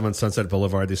 I always have on Sunset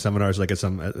Boulevard these seminars, like at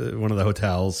one of the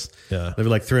hotels. Yeah, there'll be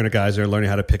like 300 guys there learning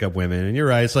how to pick up women. And you're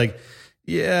right. It's like,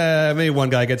 yeah, maybe one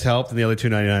guy gets help, and the other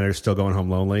 299 are still going home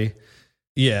lonely.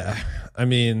 Yeah, I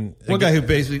mean, one guy who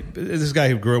basically this guy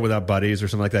who grew up without buddies or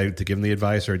something like that to give him the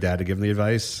advice, or a dad to give him the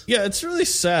advice. Yeah, it's really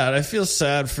sad. I feel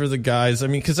sad for the guys. I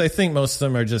mean, because I think most of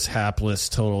them are just hapless,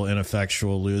 total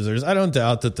ineffectual losers. I don't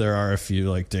doubt that there are a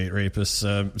few like date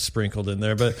rapists sprinkled in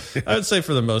there, but I would say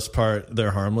for the most part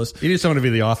they're harmless. You need someone to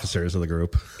be the officers of the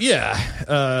group.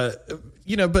 Yeah.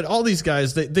 But all these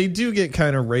guys, they do get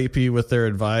kind of rapey with their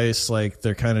advice. Like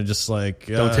they're kind of just like,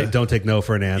 don't take no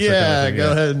for an answer. Yeah, kind of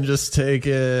go ahead and just take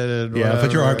it. And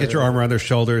get your arm around their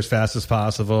shoulder as fast as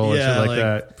possible. Yeah, and shit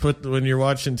like that. When you're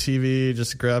watching TV,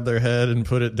 just grab their head and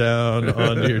put it down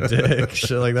onto your dick,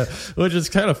 shit like that. Which is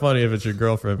kind of funny if it's your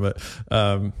girlfriend, but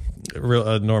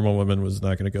a normal woman was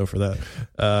not going to go for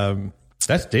that.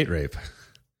 That's date rape.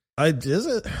 Is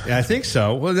it? Yeah, I think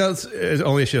so. Well, that's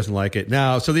only if she doesn't like it.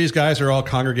 Now, so these guys are all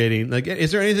congregating. Like,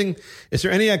 is there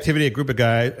any activity, a group of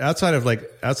guys outside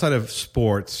of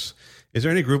sports? Is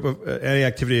there any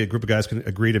activity a group of guys can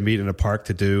agree to meet in a park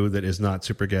to do that is not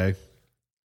super gay?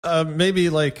 Maybe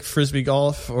like frisbee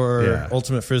golf or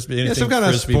ultimate frisbee. Anything some kind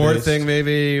of sport based thing,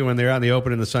 maybe when they're out in the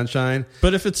open in the sunshine.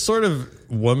 But if it's sort of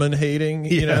woman hating,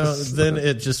 then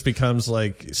it just becomes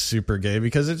like super gay,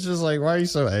 because it's just like, why are you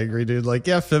so angry, dude? Like,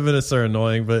 yeah, feminists are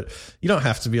annoying, but you don't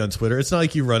have to be on Twitter. It's not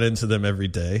like you run into them every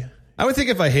day. I would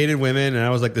think if I hated women and I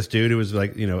was like this dude who was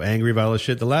like, angry about all this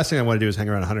shit, the last thing I want to do is hang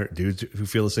around 100 dudes who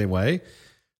feel the same way.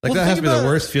 Like, that has to be the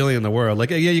worst feeling in the world.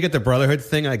 Like, yeah, you get the brotherhood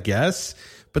thing, I guess.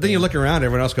 But then you look around,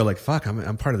 everyone else go like, fuck,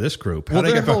 I'm part of this group. Well,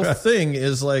 their whole thing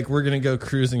is like, we're going to go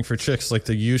cruising for chicks. Like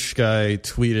the Yush guy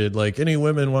tweeted, like, any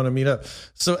women want to meet up.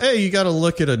 So, you got to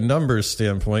look at a numbers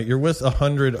standpoint. You're with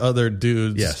 100 other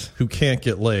dudes who can't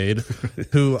get laid,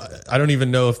 who I don't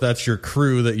even know if that's your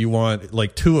crew that you want,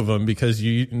 like 2 of them, because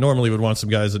you normally would want some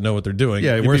guys that know what they're doing.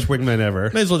 Yeah, worst wingman ever.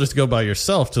 May as well just go by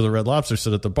yourself to the Red Lobster,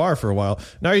 sit at the bar for a while.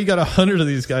 Now you got 100 of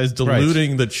these guys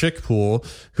diluting the chick pool,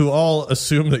 who all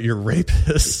assume that you're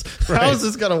rapists. Right. How is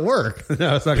this going to work?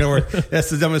 No, it's not going to work. That's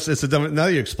the dumbest. It's the dumbest. Now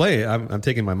that you explain it, I'm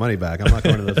taking my money back. I'm not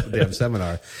going to the damn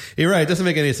seminar. You're right. It doesn't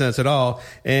make any sense at all.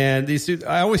 And these dudes,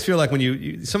 I always feel like when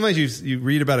you sometimes you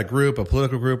read about a group, a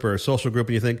political group or a social group,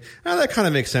 and you think, that kind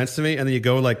of makes sense to me. And then you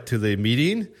go like to the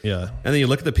meeting. Yeah. And then you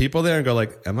look at the people there and go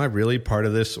like, am I really part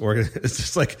of this? Or it's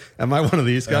just like, am I one of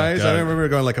these guys? I remember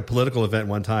going to like a political event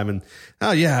one time and,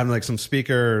 I'm like some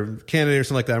speaker or candidate or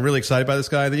something like that. I'm really excited by this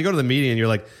guy. And then you go to the meeting and you're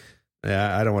like,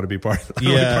 yeah, I don't want to be part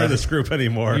of this group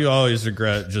anymore. You always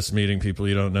regret just meeting people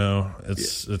you don't know.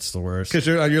 It's the worst. Because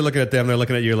you're looking at them, they're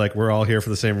looking at you like, we're all here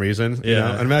for the same reason. You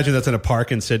know? And imagine that's in a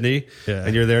park in Sydney,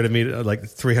 and you're there to meet like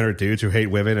 300 dudes who hate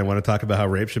women and want to talk about how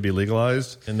rape should be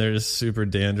legalized. And they're just super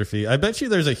dandruffy. I bet you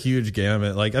there's a huge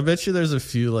gamut. Like, I bet you there's a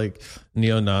few like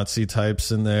neo-Nazi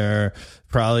types in there.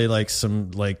 Probably like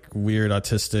some like weird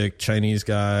autistic Chinese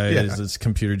guy that's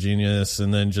computer genius,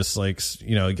 and then just like,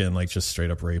 again, like just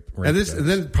straight up rape and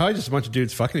then probably just a bunch of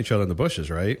dudes fucking each other in the bushes,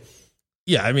 right?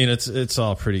 Yeah, I mean, it's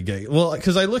all pretty gay. Well,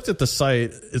 because I looked at the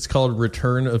site, it's called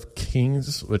Return of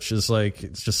Kings, which is like,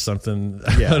 it's just something.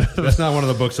 Yeah, that's not one of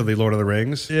the books of the Lord of the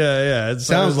Rings. Yeah, it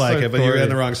sounds like it, but you're on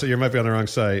the wrong. So you might be on the wrong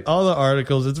site. All the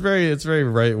articles, it's very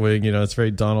right wing. It's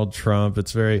very Donald Trump.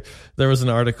 There was an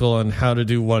article on how to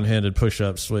do one-handed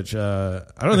push-ups, which I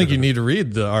don't think you need to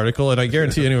read the article, and I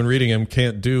guarantee anyone reading them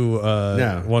can't do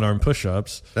one-arm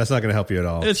push-ups. That's not going to help you at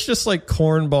all. It's just like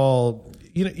cornball.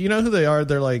 You know who they are?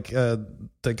 They're like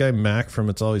that guy Mac from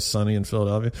It's Always Sunny in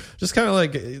Philadelphia. Just kind of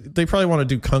like, they probably want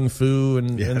to do kung fu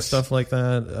and stuff like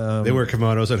that. They wear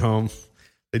kimonos at home.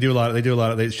 They do a lot.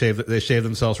 They shave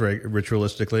themselves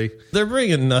ritualistically. They're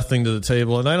bringing nothing to the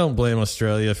table, and I don't blame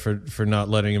Australia for not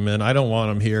letting them in. I don't want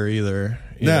them here either.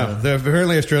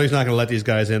 Apparently Australia's not going to let these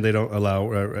guys in. They don't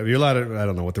allow. You're allowed to, I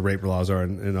don't know what the rape laws are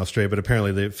in Australia, but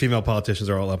apparently the female politicians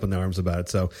are all up in their arms about it.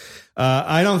 So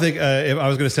I don't think if I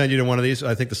was going to send you to one of these,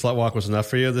 I think the slut walk was enough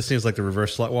for you. This seems like the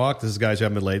reverse slut walk. This is guys who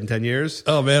haven't been laid in 10 years.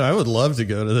 Oh man, I would love to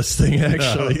go to this thing.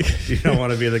 Actually, no, you don't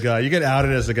want to be the guy. You get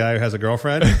outed as the guy who has a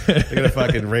girlfriend. They're gonna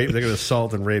fucking rape. They're gonna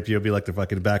assault and rape you. It'll be like the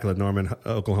fucking back of the Norman,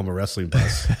 Oklahoma wrestling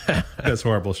bus. That's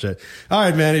horrible shit. All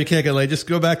right, man. If you can't get laid, just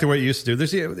go back to what you used to do.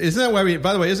 Isn't that why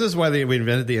by the way, isn't this why we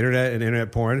invented the internet and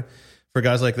internet porn? for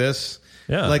guys like this.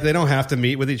 Yeah. Like they don't have to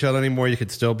meet with each other anymore. You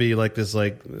could still be like this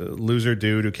like loser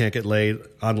dude who can't get laid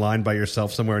online by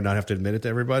yourself somewhere and not have to admit it to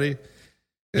everybody.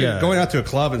 Yeah. Going out to a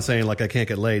club and saying like I can't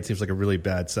get laid seems like a really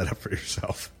bad setup for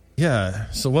yourself. Yeah.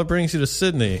 So what brings you to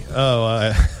Sydney?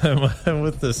 Oh, I'm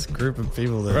with this group of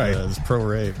people that is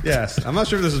pro-rape. Yes. I'm not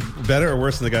sure if this is better or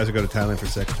worse than the guys who go to Thailand for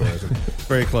sex tourism.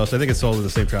 Very close. I think it's sold to the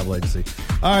same travel agency.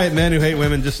 All right, men who hate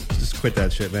women, just quit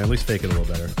that shit, man. At least fake it a little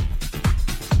better.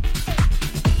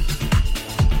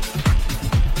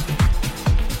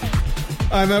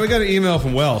 All right, man, we got an email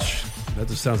from Welsh. That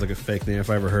just sounds like a fake name if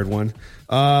I ever heard one.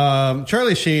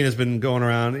 Charlie Sheen has been going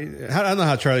around. I don't know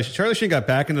how Charlie Sheen got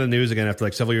back into the news again after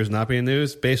like several years not being in the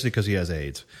news, basically because he has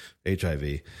AIDS, HIV,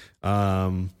 which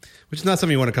is not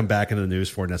something you want to come back into the news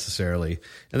for necessarily.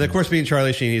 And then, of course, being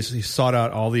Charlie Sheen, he's sought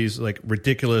out all these like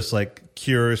ridiculous like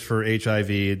cures for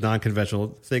HIV,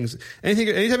 non-conventional things.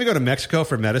 Anytime you go to Mexico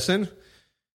for medicine,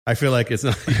 I feel like it's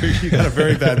not. You got a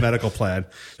very bad medical plan.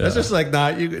 That's just like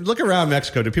not. You look around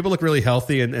Mexico. Do people look really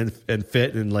healthy and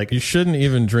fit and like? You shouldn't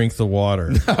even drink the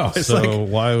water. No, it's so like,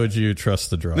 why would you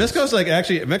trust the drugs? Mexico's like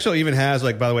actually. Mexico even has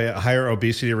like, by the way, higher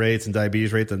obesity rates and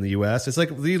diabetes rate than the U.S. It's like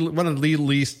one of the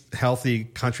least healthy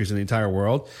countries in the entire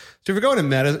world. So if you're going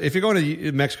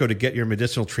to Mexico to get your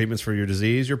medicinal treatments for your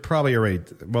disease, you're probably already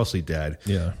mostly dead.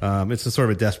 Yeah. It's a sort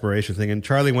of a desperation thing. And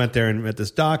Charlie went there and met this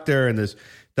doctor, and this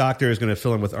doctor is going to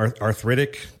fill him with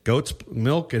arthritic goat's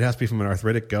milk. It has to be from an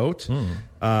arthritic goat.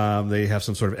 They have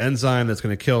some sort of enzyme that's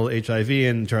going to kill HIV,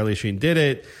 and Charlie Sheen did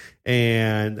it.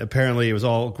 And apparently it was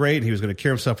all great. He was going to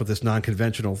cure himself with this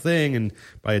non-conventional thing and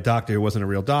by a doctor who wasn't a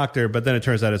real doctor. But then it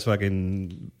turns out his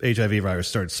fucking HIV virus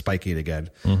started spiking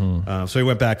again. So he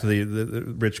went back to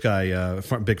the rich guy,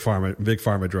 big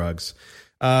pharma drugs.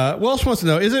 Welsh wants to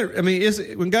know,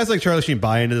 when guys like Charlie Sheen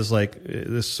buy into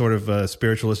this sort of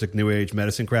spiritualistic new age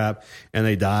medicine crap and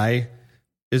they die,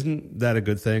 isn't that a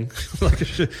good thing? Like,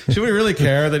 should we really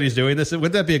care that he's doing this?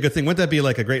 Would that be a good thing? Wouldn't that be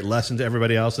like a great lesson to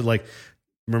everybody else? And like,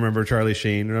 remember Charlie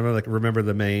Sheen? Remember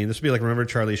the Maine? This would be like, remember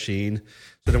Charlie Sheen?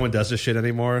 So no one does this shit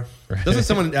anymore. Right. Doesn't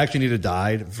someone actually need to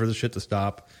die for the shit to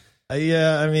stop?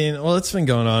 Yeah, it's been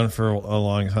going on for a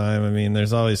long time.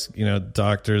 There's always,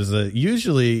 doctors that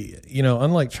usually,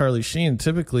 unlike Charlie Sheen,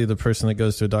 typically the person that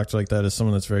goes to a doctor like that is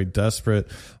someone that's very desperate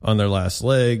on their last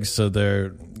legs. So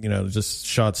they're, just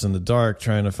shots in the dark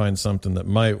trying to find something that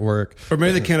might work. Or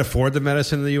maybe they can't afford the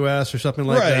medicine in the U.S. or something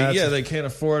like that. Right, yeah, they can't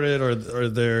afford it or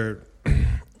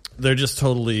they're just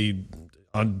totally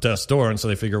on death's door, and so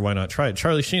they figure, why not try it?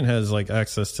 Charlie Sheen has like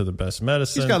access to the best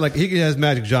medicine. He has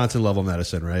Magic Johnson level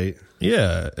medicine, right?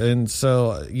 Yeah, and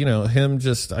so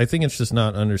I think it's just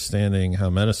not understanding how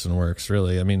medicine works,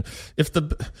 really.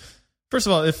 First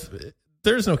of all, if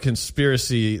there's no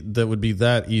conspiracy that would be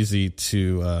that easy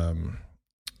to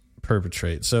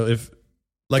perpetrate, so if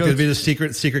it'd be the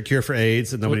secret cure for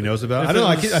AIDS that nobody knows about. I don't know.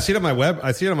 I see it on my web.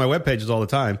 I see it on my web pages all the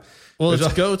time. Well,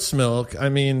 it's goat's milk.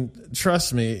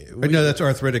 Trust me. No, that's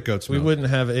arthritic goat's milk. We wouldn't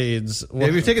have AIDS. Well,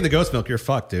 if you're taking the goat's milk, you're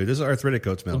fucked, dude. This is arthritic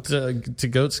goat's milk. Do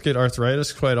goats get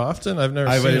arthritis quite often? I've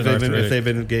never seen if they've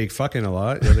been gay fucking a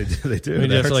lot, yeah, they do. Do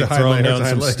you have to like throw them down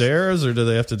some stairs, or do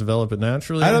they have to develop it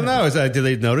naturally? I don't know. Do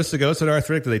they notice the goats that are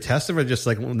arthritic? Do they test them, or just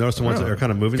like notice the ones that are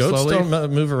kind of moving slowly? Goats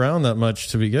don't move around that much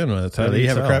to begin with. They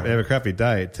have a crappy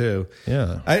diet too.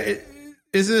 Yeah.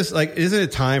 Isn't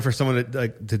it time for someone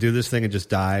to do this thing and just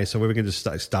die so we can just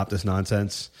stop this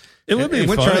nonsense? It would be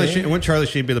funny. Wouldn't Charlie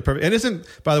Sheen be the perfect? And isn't,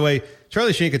 by the way,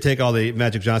 Charlie Sheen could take all the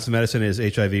Magic Johnson medicine. His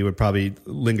HIV would probably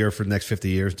linger for the next 50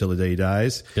 years until the day he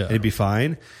dies, and he'd be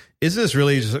fine. Isn't this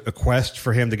really just a quest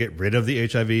for him to get rid of the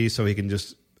HIV so he can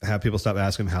just have people stop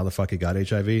asking him how the fuck he got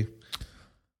HIV?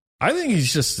 I think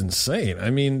he's just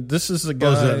insane. This is a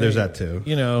guy. There's that too.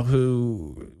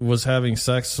 Who was having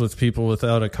sex with people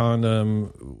without a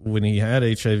condom when he had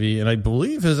HIV, and I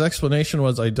believe his explanation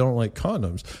was, "I don't like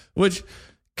condoms," which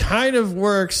kind of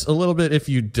works a little bit if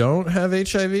you don't have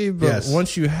HIV, but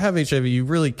once you have HIV, you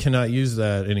really cannot use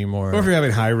that anymore. Or if you're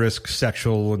having high risk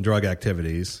sexual and drug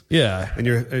activities. Yeah. And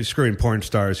you're screwing porn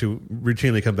stars who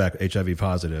routinely come back HIV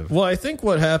positive. Well, I think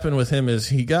what happened with him is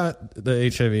he got the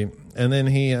HIV and then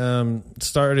he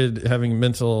started having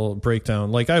mental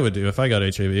breakdown like I would do if I got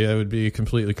HIV. I would be a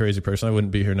completely crazy person. I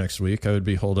wouldn't be here next week. I would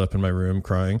be holed up in my room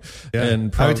crying. Yeah.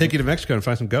 And I would take you to Mexico and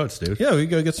find some goats, dude. Yeah, we'd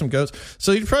go get some goats.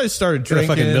 So he probably started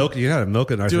drinking. Milk. You gotta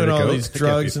milk an arthritic doing all goat. These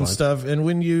drugs and stuff. And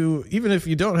when even if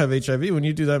you don't have HIV, when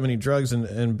you do that many drugs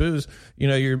and booze,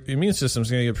 your immune system's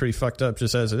going to get pretty fucked up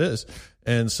just as it is.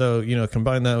 And so,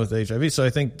 combine that with HIV. So I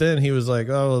think then he was like,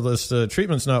 oh, well, this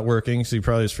treatment's not working. So he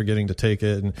probably was forgetting to take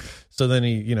it. And so then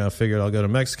he, figured I'll go to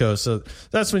Mexico. So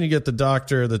that's when you get the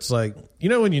doctor that's like,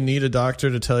 when you need a doctor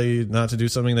to tell you not to do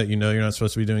something that you're not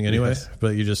supposed to be doing anyway, yes.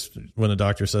 But you just, when the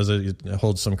doctor says it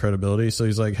holds some credibility. So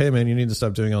he's like, hey man, you need to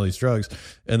stop doing all these drugs.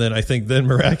 And then I think then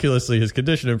miraculously his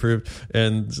condition improved,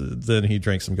 and then he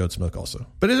drank some goat's milk also.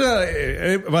 But by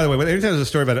the way, anytime there's a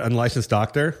story about an unlicensed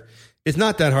doctor, it's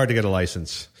not that hard to get a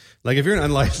license. Like if you're an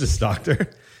unlicensed doctor,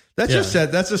 that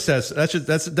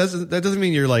doesn't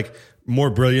mean you're like more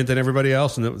brilliant than everybody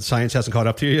else and that science hasn't caught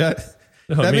up to you yet.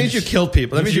 No, that means you killed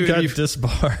people. That means you got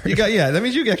disbarred. That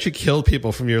means you actually killed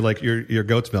people from your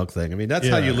goat's milk thing. I mean, that's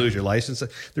how you lose your license.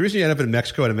 The reason you end up in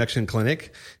Mexico at a Mexican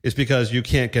clinic is because you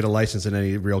can't get a license in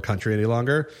any real country any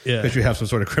longer because you have some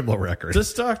sort of criminal record.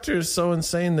 This doctor is so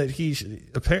insane that he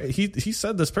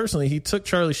said this personally. He took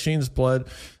Charlie Sheen's blood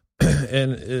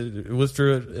and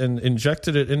withdrew it and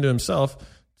injected it into himself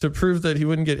to prove that he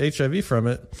wouldn't get HIV from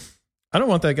it. I don't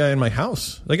want that guy in my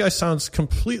house. That guy sounds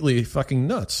completely fucking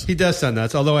nuts. He does sound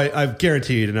nuts, although I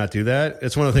guarantee you to not do that.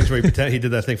 It's one of the things where he pretend he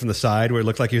did that thing from the side where it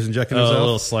looked like he was injecting himself. A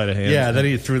little sleight of hand. Yeah, then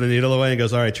he threw the needle away and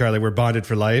goes, all right, Charlie, we're bonded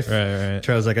for life. Right.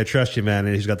 Charlie's like, I trust you, man.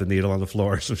 And he's got the needle on the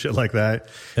floor or some shit like that.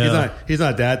 Yeah. He's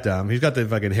not that dumb. He's got the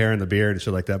fucking hair and the beard and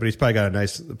shit like that, but he's probably got a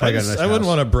nice I wouldn't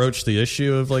want to broach the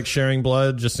issue of like sharing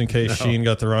blood just in case Sheen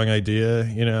got the wrong idea,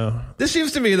 This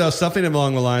seems to me, though, something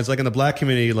along the lines, like in the black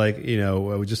community, like,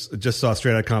 we just saw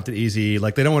Straight Outta Compton Easy,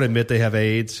 like they don't want to admit they have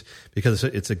AIDS because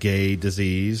it's a gay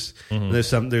disease.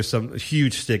 Mm-hmm. There's some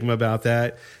huge stigma about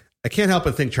that. I can't help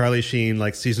but think Charlie Sheen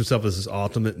like sees himself as this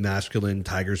ultimate masculine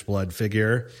tiger's blood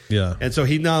figure. Yeah. And so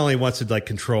he not only wants to like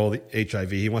control the HIV,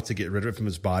 he wants to get rid of it from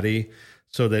his body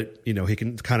so that, he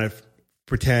can kind of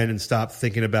pretend and stop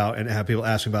thinking about and have people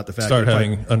ask him about the fact start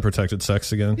having unprotected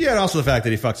sex again. Yeah, and also the fact that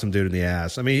he fucked some dude in the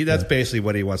ass. I mean, that's basically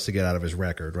what he wants to get out of his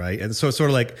record, right? And so it's sort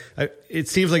of like it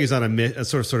seems like he's on a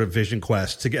sort of vision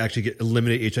quest to actually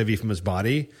eliminate HIV from his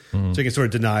body, so he can sort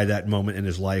of deny that moment in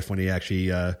his life when he actually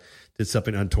did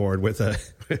something untoward with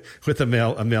a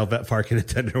male vet parking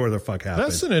attendant or whatever the fuck happened.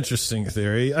 That's an interesting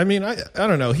theory. I mean, I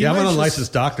don't know. I'm an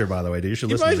unlicensed doctor, by the way. Dude, you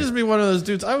should listen. He might just be one of those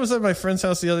dudes. I was at my friend's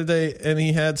house the other day, and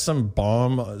he had some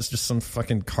bomb. It's just some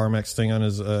fucking Carmex thing on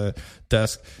his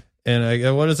desk. And I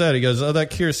go, "What is that?" He goes, "Oh, that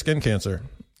cures skin cancer."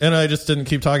 And I just didn't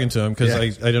keep talking to him because I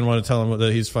didn't want to tell him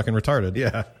that he's fucking retarded.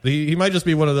 Yeah. He might just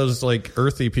be one of those like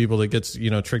earthy people that gets,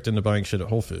 tricked into buying shit at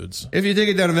Whole Foods. If you take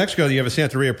it down to Mexico, you have a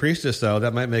Santeria priestess, though.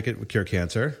 That might make it cure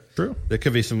cancer. True. There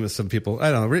could be some people.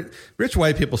 I don't know. Rich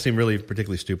white people seem really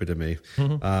particularly stupid to me.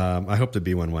 Mm-hmm. I hope to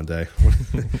be one day.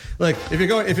 Like if you're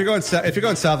going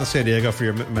south of San Diego for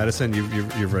your medicine,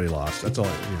 you've already lost. That's all.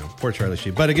 Poor Charlie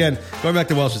Sheen. But again, going back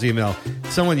to Welsh's email,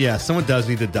 someone does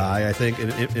need to die. I think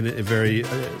in a very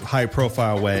high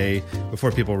profile way before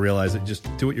people realize it. Just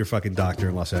do what your fucking doctor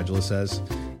in Los Angeles says.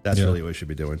 That's really what we should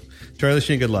be doing. Charlie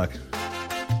Sheen, good luck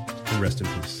and rest in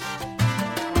peace.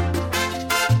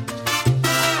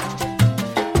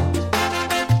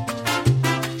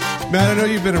 Matt, I know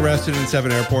you've been arrested in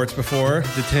 7 airports before,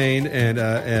 detained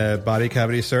and body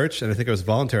cavity search, and I think it was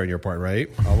voluntary on your part, right?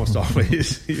 Almost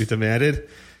always. You demanded.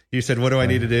 You said, "What do I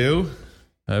need to do?"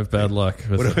 I have bad luck.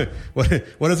 What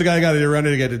does the guy got to run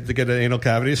to get an anal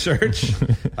cavity search?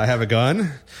 I have a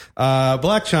gun.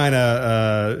 Black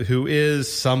China, who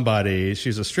is somebody.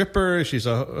 She's a stripper. She's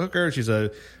a hooker. She's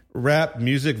a rap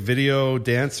music video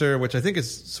dancer, which I think is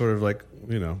sort of like,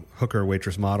 hooker,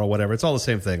 waitress, model, whatever. It's all the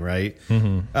same thing, right?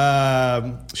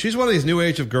 Mm-hmm. She's one of these new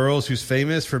age of girls who's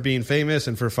famous for being famous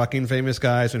and for fucking famous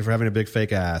guys and for having a big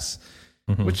fake ass.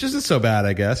 Mm-hmm. Which isn't so bad,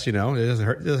 I guess. It doesn't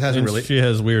hurt. It hasn't really. She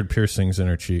has weird piercings in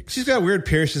her cheeks. She's got weird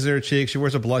piercings in her cheeks.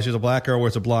 She's a black girl,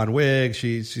 wears a blonde wig.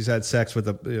 She's had sex with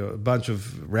a bunch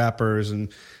of rappers,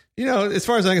 and as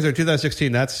far as I'm concerned,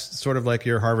 2016, that's sort of like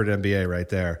your Harvard MBA right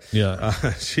there. Yeah,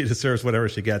 she deserves whatever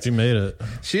she gets. She made it.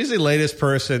 She's the latest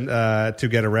person to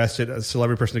get arrested, a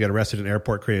celebrity person to get arrested in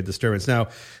airport created disturbance. Now,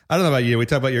 I don't know about you. We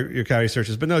talk about your cavity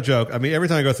searches, but no joke. I mean, every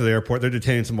time I go through the airport, they're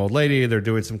detaining some old lady. They're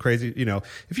doing some crazy,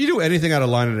 if you do anything out of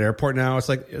line at an airport now,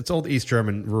 it's old East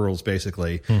German rules,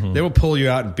 basically. Mm-hmm. They will pull you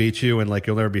out and beat you and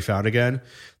you'll never be found again.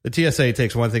 The TSA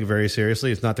takes one thing very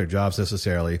seriously. It's not their jobs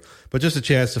necessarily, but just a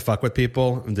chance to fuck with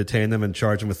people and detain them and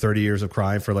charge them with 30 years of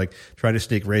crime for trying to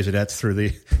sneak Raisinets through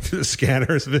the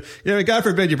scanners. God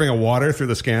forbid you bring a water through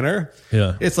the scanner.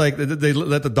 Yeah. It's like they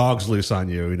let the dogs loose on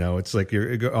you. It's like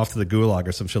you're off to the gulag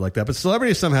or some shit like that. But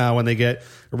celebrities somehow, when they get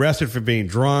arrested for being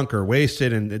drunk or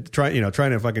wasted and trying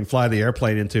to fucking fly the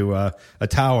airplane into a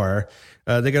tower,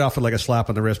 they get off with a slap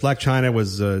on the wrist. Black China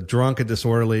was drunk and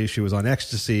disorderly. She was on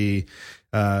ecstasy.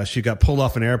 She got pulled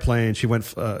off an airplane. She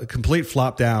went complete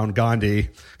flop down, Gandhi,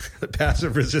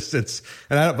 passive resistance.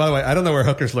 And by the way, I don't know where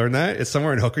hookers learn that. It's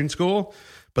somewhere in hooking school.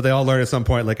 But they all learn at some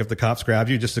point, like if the cops grab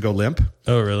you, just to go limp.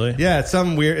 Oh, really? Yeah, it's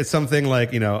something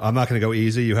like, I'm not going to go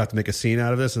easy. You have to make a scene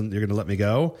out of this, and you're going to let me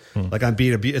go. Like I'm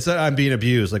being abused.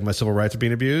 Like my civil rights are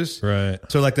being abused. Right.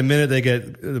 So like the minute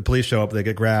the police show up, they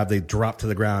get grabbed, they drop to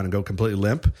the ground and go completely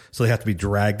limp. So they have to be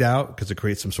dragged out because it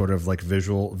creates some sort of like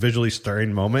visually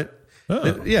stirring moment.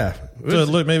 Oh. Yeah. So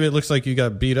maybe it looks like you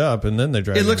got beat up and then they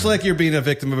drag you. It looks like you're being a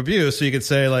victim of abuse. So you could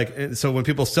say like, so when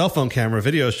people's cell phone camera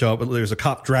videos show up, there's a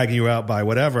cop dragging you out by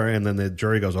whatever. And then the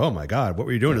jury goes, oh my God, what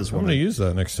were you doing to this woman? I'm going to use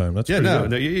that next time. That's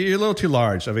no, you're a little too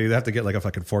large. I mean, they have to get like a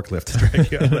fucking forklift to drag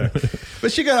you out there.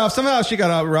 But she got off. Somehow she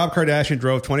got off. Rob Kardashian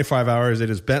drove 25 hours in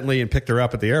his Bentley and picked her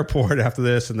up at the airport after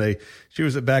this. And she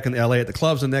was back in LA at the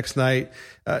clubs the next night.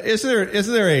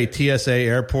 Isn't there a TSA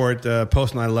airport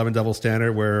post 9/11 double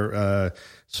standard where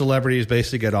celebrities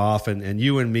basically get off and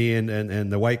you and me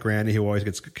and the white granny who always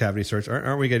gets cavity searched,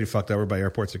 aren't we getting fucked over by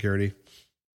airport security?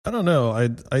 I don't know.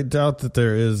 I doubt that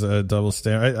there is a double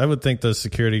standard. I would think the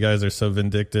security guys are so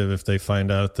vindictive. If they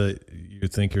find out that you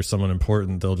think you're someone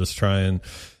important, they'll just try and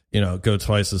go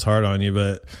twice as hard on you.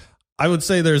 But I would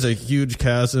say there's a huge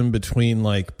chasm between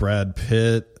like Brad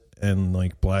Pitt and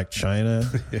like Black China.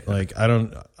 Yeah. Like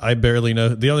I barely know.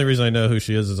 The only reason I know who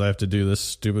she is I have to do this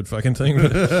stupid fucking thing.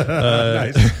 But,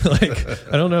 nice.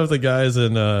 Like I don't know if the guys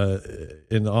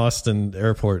in Austin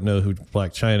airport know who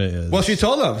Black China is. Well, she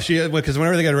told them because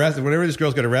whenever they get arrested, whenever these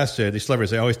girls get arrested, these celebrities,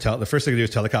 they always the first thing they do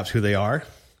is tell the cops who they are.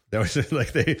 That was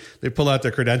like they pull out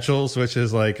their credentials, which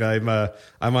is like I'm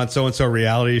on so and so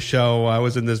reality show. I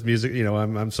was in this music,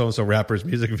 I'm so and so rapper's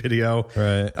music video.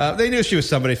 Right. They knew she was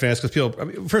somebody famous because people. I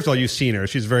mean, first of all, you've seen her;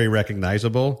 she's very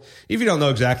recognizable. If you don't know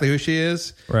exactly who she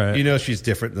is, right. She's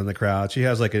different than the crowd. She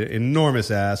has like an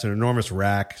enormous ass, an enormous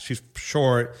rack. She's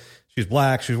short. She's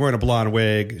black. She's wearing a blonde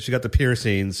wig. She got the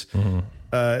piercings. Mm-hmm.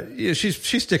 She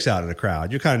sticks out in the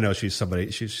crowd. You kind of know she's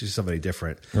somebody. She's somebody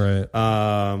different, right?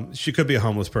 She could be a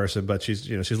homeless person, but she's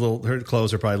a little. Her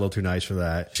clothes are probably a little too nice for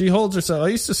that. She holds herself. I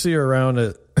used to see her around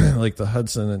at like the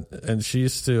Hudson, and she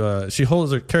used to.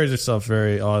 Carries herself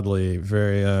very oddly.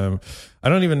 Very. I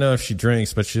don't even know if she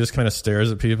drinks, but she just kind of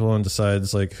stares at people and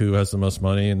decides like who has the most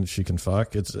money and she can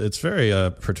fuck. It's very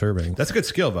perturbing. That's a good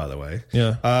skill, by the way.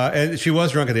 Yeah. And she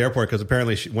was drunk at the airport because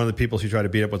apparently one of the people she tried to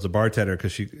beat up was the bartender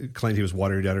because she claimed he was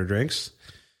watering down her drinks.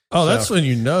 Oh, that's when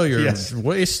you know you're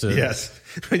wasted. Yes.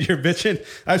 When you're bitching,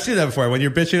 I've seen that before. When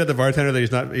you're bitching at the bartender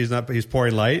that he's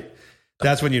pouring light.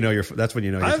 That's when you know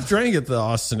I've drank at the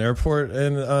Austin airport,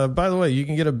 and by the way, you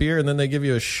can get a beer and then they give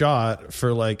you a shot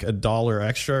for like $1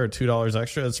 extra or $2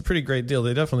 extra. It's a pretty great deal.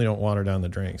 They definitely don't water down the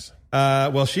drinks.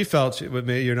 Well, she felt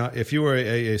you're not. If you were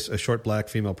a short black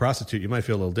female prostitute, you might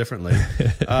feel a little differently.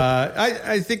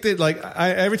 I think that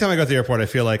every time I go to the airport, I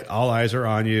feel like all eyes are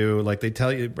on you. Like they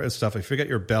tell you stuff. I forget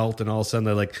your belt, and all of a sudden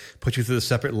they like put you through the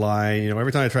separate line.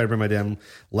 Every time I try to bring my damn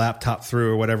laptop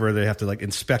through or whatever, they have to like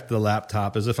inspect the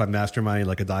laptop as if I'm masterminding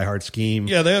like a Die Hard scheme.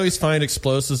 Yeah, they always find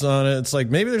explosives on it. It's like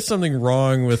maybe there's something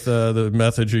wrong with the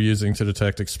method you're using to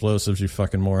detect explosives. You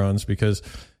fucking morons, because.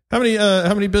 How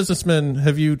many businessmen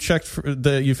have you checked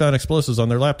that you found explosives on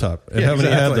their laptop? And how many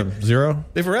had them? Zero?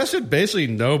 They've arrested basically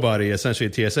nobody essentially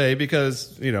at TSA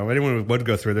because, anyone who would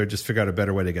go through there just figure out a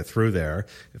better way to get through there.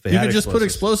 If they you could just put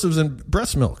explosives in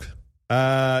breast milk.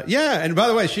 Yeah, and by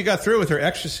the way, she got through with her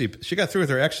ecstasy. She got through with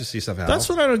her ecstasy somehow. That's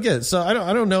what I don't get. So I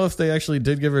don't know if they actually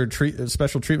did give her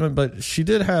special treatment, but she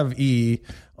did have E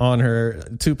on her,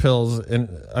 2 pills, and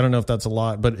I don't know if that's a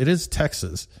lot, but it is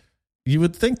Texas. You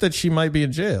would think that she might be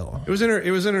in jail. It was in her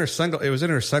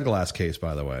sunglass case,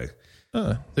 by the way.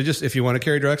 So just if you want to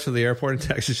carry drugs to the airport in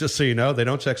Texas, just so you know, they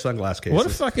don't check sunglass cases. What a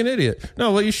fucking idiot!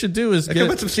 No, what you should do is could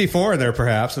put some C4 in there,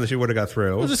 perhaps, so that she would have got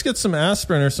through. Well, just get some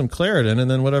aspirin or some Claritin, and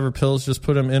then whatever pills, just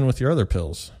put them in with your other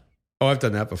pills. Oh, I've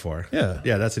done that before. Yeah,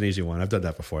 that's an easy one. I've done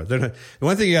that before. The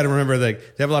one thing you got to remember, they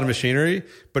have a lot of machinery,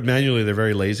 but manually they're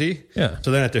very lazy. Yeah, so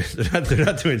they're not doing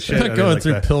shit. They're not going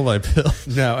through that. Pill by pill.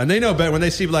 No, and they know better when they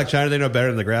see Black China. They know better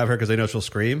than to grab her because they know she'll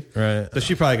scream. Right. So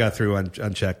she probably got through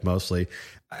unchecked mostly.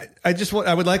 I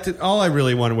would like to. All I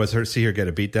really wanted was see her get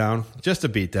a beat down, just a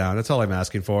beat down. That's all I'm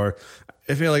asking for.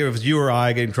 I feel like if it was you or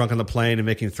I getting drunk on the plane and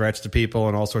making threats to people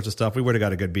and all sorts of stuff, we would have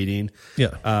got a good beating.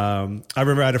 Yeah. I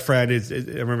remember I had a friend. I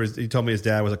remember he told me his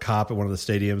dad was a cop at one of the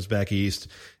stadiums back east.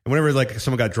 And whenever like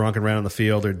someone got drunk and ran on the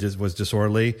field or was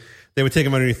disorderly, they would take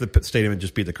him underneath the stadium and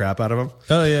just beat the crap out of him.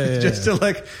 Oh yeah.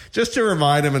 just to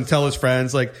remind him and tell his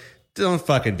friends like, don't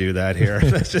fucking do that here.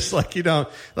 That's just like, you don't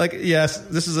like, yes,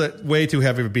 this is a way too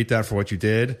heavy of a beatdown for what you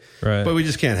did, right? But we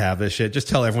just can't have this shit. Just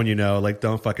tell everyone, you know, like,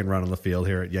 don't fucking run on the field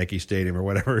here at Yankee Stadium or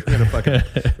whatever.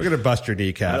 We're gonna bust your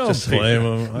kneecap. I don't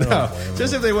blame them.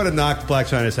 Just if they would have knocked Black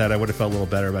China's head, I would have felt a little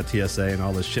better about TSA and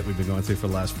all this shit we've been going through for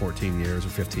the last 14 years or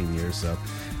 15 years. So,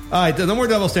 all right, no more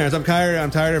double standards. I'm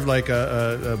tired of like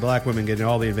black women getting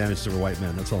all the advantages over white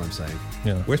men. That's all I'm saying.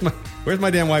 Yeah. Where's my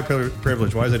damn white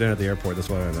privilege? Why is I down at the airport? That's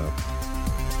what I know.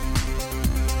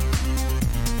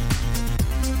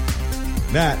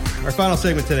 Matt, our final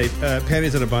segment today,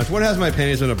 panties in a bunch. What has my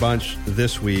panties in a bunch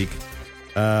this week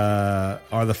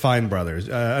are the Fine Brothers.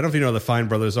 I don't know if you know who the Fine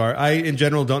Brothers are. I, in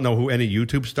general, don't know who any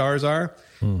YouTube stars are.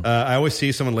 I always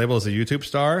see someone labeled as a YouTube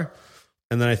star,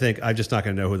 and then I think I'm just not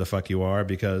going to know who the fuck you are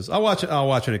because I'll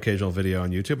watch an occasional video on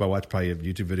YouTube. I watch probably a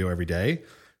YouTube video every day,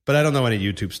 but I don't know any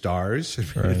YouTube stars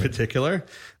in particular.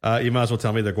 You might as well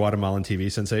tell me they're Guatemalan TV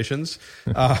sensations.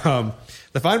 The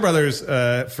Fine Brothers,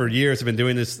 for years, have been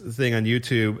doing this thing on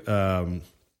YouTube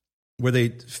where they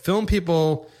film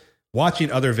people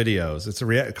watching other videos.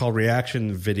 It's called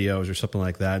reaction videos or something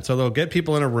like that. And so they'll get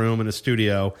people in a room in a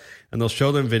studio and they'll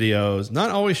show them videos, not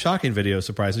always shocking videos,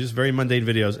 surprisingly, just very mundane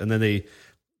videos. And then they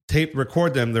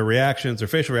record them, their reactions, their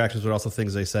facial reactions, but also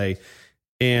things they say.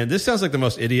 And this sounds like the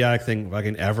most idiotic thing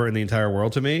fucking ever in the entire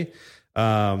world to me.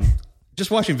 Just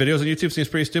watching videos on YouTube seems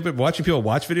pretty stupid. Watching people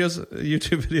watch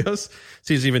YouTube videos,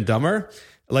 seems even dumber.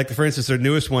 Like, for instance, their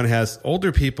newest one has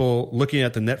older people looking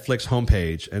at the Netflix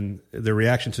homepage and their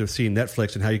reaction to seeing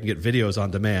Netflix and how you can get videos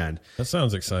on demand. That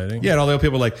sounds exciting. Yeah, and all the old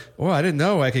people are like, oh, I didn't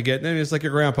know I could get, and it's like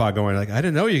your grandpa going like, I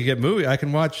didn't know you could get movie. I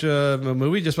can watch a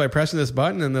movie just by pressing this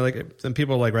button. And they're like, and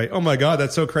people are like, right, oh my God,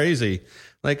 that's so crazy.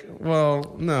 Like,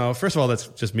 well, no, first of all, that's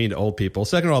just mean to old people.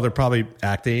 Second of all, they're probably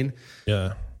acting.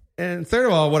 Yeah. And third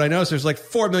of all, what I noticed, there's like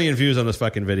 4 million views on this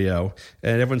fucking video,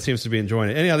 and everyone seems to be enjoying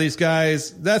it. Anyhow, these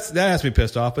guys, that has me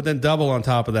pissed off. But then double on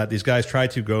top of that, these guys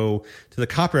tried to go to the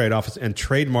Copyright Office and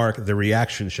trademark the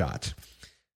reaction shot.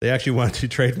 They actually wanted to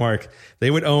trademark, they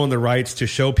would own the rights to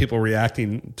show people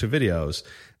reacting to videos,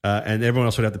 and everyone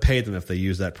else would have to pay them if they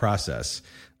use that process.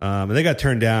 And they got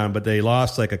turned down, but they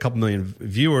lost like a couple million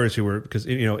viewers who were, because,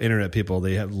 you know, internet people,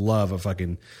 they love a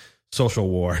fucking social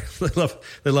war.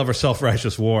 They love our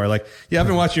self-righteous war. Like, yeah, I've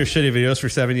been watching your shitty videos for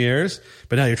 7 years,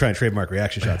 but now you're trying to trademark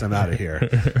reaction shots. I'm out of here.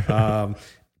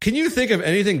 Can you think of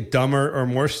anything dumber or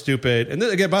more stupid? And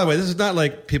then, again, by the way, this is not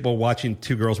like people watching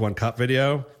Two Girls, One Cup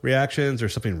video reactions or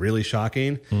something really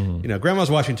shocking. You know, grandma's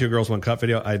watching Two Girls, One Cup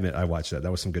video. I admit I watched that.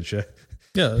 That was some good shit.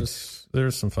 Yeah,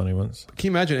 there's some funny ones. Can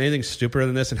you imagine anything stupider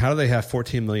than this? And how do they have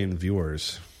 14 million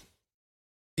viewers?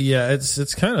 Yeah,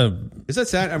 it's kind of. Is that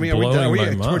sad? I mean, are we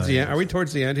towards the end? Are we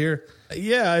towards the end here?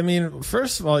 Yeah, I mean,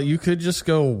 first of all, you could just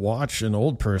go watch an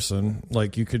old person.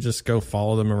 Like, you could just go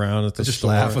follow them around at the just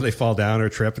store. Laugh when they fall down or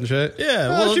trip and shit. Yeah,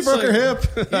 well, she broke her hip.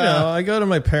 You know, I go to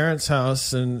my parents'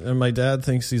 house and my dad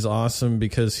thinks he's awesome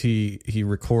because he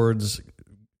records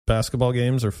basketball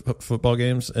games or football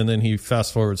games, and then he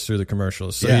fast forwards through the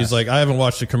commercials. So he's like, I haven't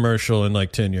watched a commercial in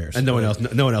like 10 years, and no one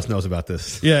else knows about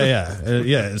this.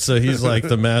 Yeah. So he's like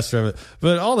the master of it.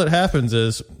 But all that happens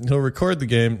is he'll record the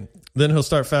game, then he'll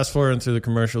start fast forwarding through the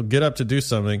commercial, get up to do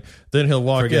something, then he'll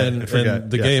walk in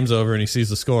and the game's over and he sees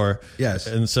the score. Yes,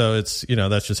 and so it's, you know,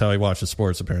 that's just how he watches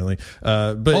sports apparently.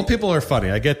 But old people are funny.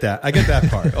 I get that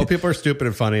part. Old people are stupid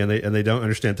and funny, and they don't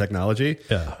understand technology.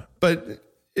 Yeah, but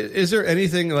is there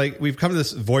anything, like, we've come to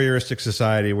this voyeuristic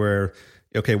society where,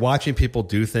 okay, watching people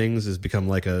do things has become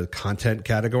like a content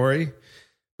category,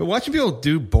 but watching people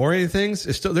do boring things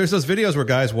is still, there's those videos where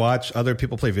guys watch other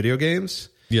people play video games.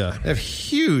 Yeah. They have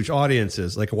huge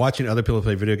audiences, like watching other people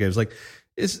play video games. Like,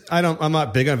 I'm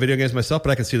not big on video games myself, but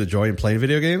I can see the joy in playing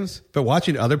video games. But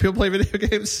watching other people play video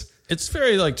games, it's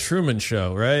very like Truman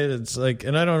Show, right? It's like,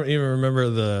 and I don't even remember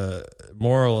the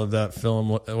moral of that film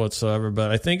whatsoever,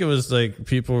 but I think it was like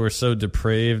people were so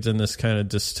depraved in this kind of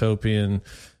dystopian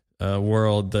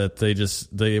world that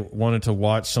they wanted to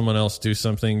watch someone else do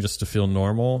something just to feel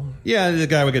normal. Yeah, the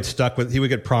guy would get he would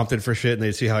get prompted for shit, and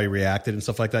they'd see how he reacted and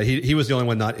stuff like that. He was the only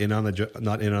one not in on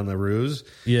the ruse.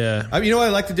 Yeah, you know what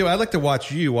I like to do? I like to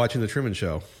watch you watching the Truman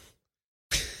Show.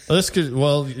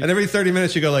 And every 30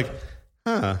 minutes you go like,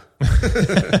 huh?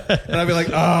 And I'd be like,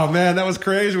 oh man, that was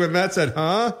crazy when Matt said,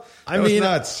 huh? I mean,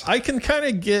 nuts. I can kind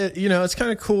of get, you know, it's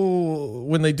kind of cool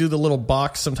when they do the little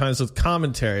box sometimes with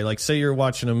commentary. Like, say you're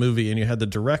watching a movie and you had the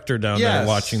director down there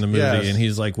watching the movie, and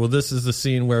he's like, well, this is the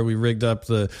scene where we rigged up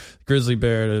the grizzly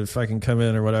bear to fucking come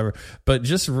in or whatever. But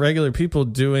just regular people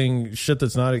doing shit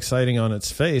that's not exciting on its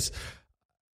face,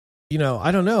 you know,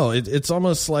 I don't know. It's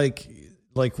almost like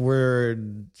we're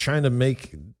trying to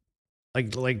make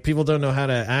like people don't know how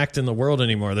to act in the world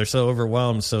anymore. They're so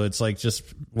overwhelmed. So it's like just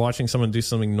watching someone do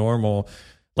something normal.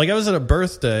 Like I was at a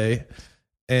birthday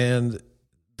and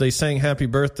they sang happy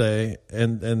birthday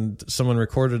and someone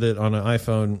recorded it on an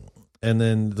iPhone. And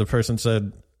then the person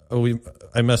said,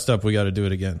 I messed up. We got to do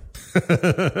it again.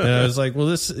 And I was like,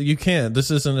 well, you can't. This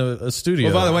isn't a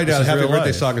studio. Well, by the way, now, Happy Birthday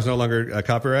life. song is no longer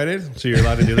copyrighted, so you're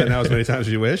allowed to do that now as many times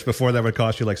as you wish. Before that would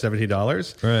cost you like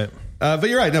 $17. Right. But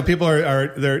you're right. No, people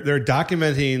they're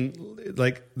documenting,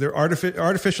 like they're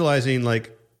artificializing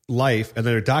like life, and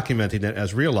they're documenting it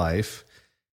as real life,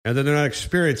 and then they're not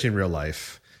experiencing real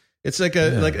life. It's like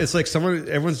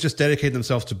everyone's just dedicating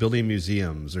themselves to building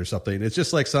museums or something. It's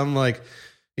just like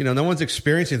no one's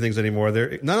experiencing things anymore.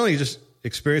 They're not only just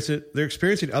experiencing it, they're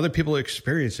experiencing other people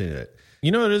experiencing it.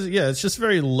 You know what it is? Yeah, it's just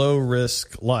very low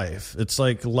risk life. It's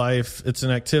like life. It's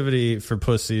an activity for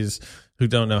pussies who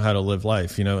don't know how to live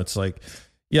life. It's like,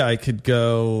 yeah, I could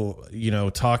go,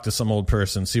 talk to some old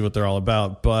person, see what they're all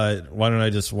about. But why don't I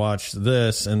just watch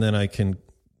this and then I can,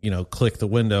 click the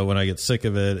window when I get sick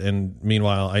of it. And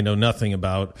meanwhile, I know nothing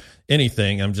about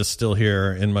anything. I'm just still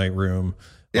here in my room.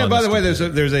 Yeah, by the way,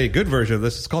 there's a good version of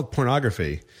this. It's called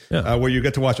pornography, where you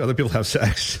get to watch other people have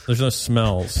sex. There's no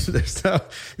smells.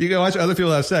 You can watch other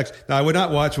people have sex. Now,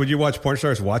 would you watch porn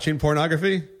stars watching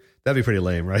pornography? That'd be pretty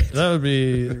lame, right? That would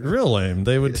be real lame.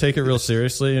 They would take it real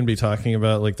seriously and be talking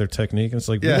about like their technique. And it's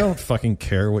like, we don't fucking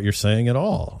care what you're saying at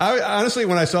all. Honestly,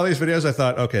 when I saw these videos, I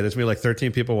thought, okay, there's going to be like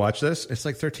 13 people watch this. It's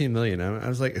like 13 million. I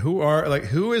was like,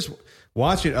 who is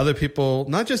watching other people?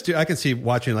 Not just I can see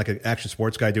watching like an action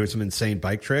sports guy doing some insane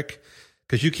bike trick,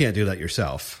 because you can't do that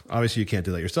yourself. Obviously, you can't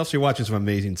do that yourself. So you're watching some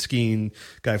amazing skiing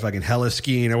guy, fucking hella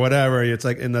skiing or whatever. It's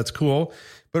like, and that's cool.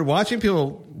 But watching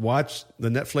people watch the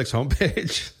Netflix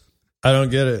homepage, I don't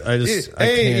get it.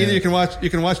 Either you can watch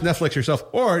Netflix yourself,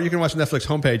 or you can watch Netflix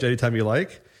homepage anytime you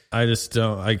like. I just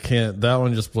don't. I can't. That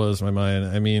one just blows my mind.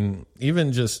 I mean,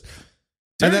 even just.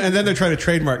 And then they're trying to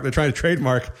trademark. They're trying to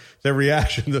trademark the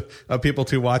reaction of people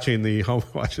to watching the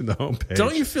homepage.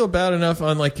 Don't you feel bad enough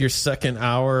on like your second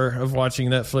hour of watching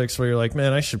Netflix where you're like,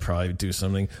 man, I should probably do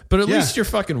something. But at least you're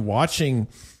fucking watching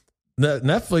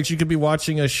Netflix. You could be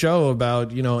watching a show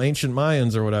about ancient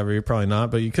Mayans or whatever. You're probably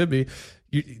not, but you could be.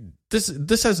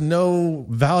 This has no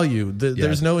value.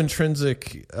 There's no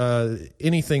intrinsic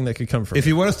anything that could come from it. If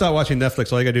you want to stop watching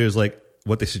Netflix, all you got to do is like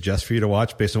what they suggest for you to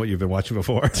watch based on what you've been watching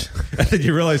before. And then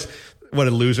you realize what a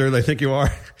loser they think you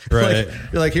are. Right.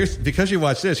 You're like, because you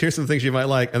watch this, here's some things you might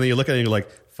like. And then you look at it and you're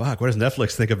like, fuck, what does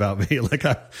Netflix think about me? Like,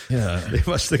 they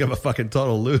must think I'm a fucking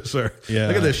total loser. Yeah.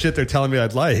 Look at this shit they're telling me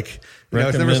I'd like.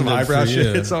 It's never some eyebrow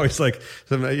shit. It's always like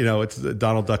some, it's a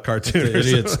Donald Duck cartoon. The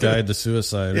Idiot's Guide to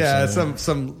Suicide. Yeah,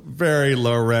 some very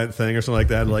low rent thing or something like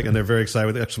that. Like, and they're very excited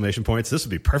with exclamation points. This would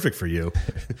be perfect for you,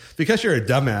 because you're a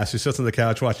dumbass who sits on the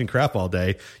couch watching crap all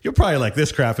day. You'll probably like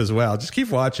this crap as well. Just keep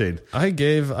watching.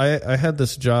 I had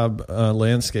this job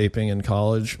landscaping in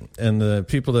college, and the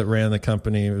people that ran the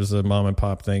company, it was a mom and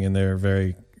pop thing, and they're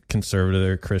very conservative,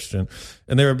 they're Christian,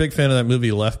 and they were a big fan of that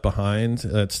movie Left Behind.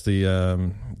 That's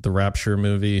the Rapture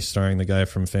movie starring the guy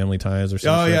from Family Ties or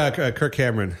something. Oh yeah, Kirk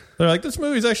Cameron. They're like, this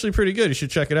movie's actually pretty good, you should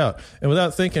check it out. And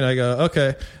without thinking, I go,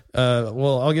 okay,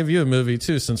 well, I'll give you a movie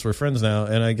too, since we're friends now.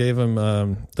 And I gave him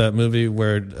that movie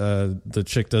where the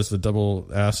chick does the double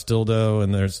ass dildo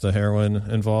and there's the heroin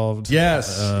involved.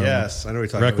 Yes, I know what you're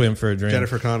talking Requiem about. for a Dream.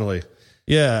 Jennifer Connelly.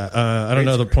 Yeah, I don't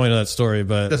know the point of that story,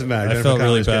 but doesn't matter. I felt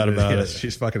really bad about it.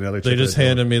 She's fucking the other chick. They just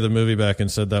handed me the movie back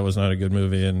and said that was not a good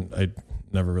movie, and I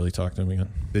never really talked to him again.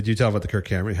 Did you tell about the Kirk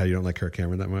Cameron? How you don't like Kirk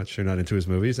Cameron that much? You're not into his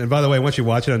movies. And by the way, once you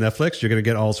watch it on Netflix, you're going to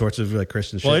get all sorts of like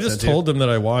Christian shit. Well, I just told them that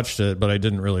I watched it, but I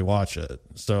didn't really watch it.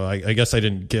 So I guess I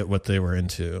didn't get what they were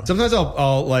into. Sometimes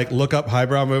I'll like look up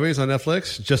highbrow movies on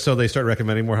Netflix just so they start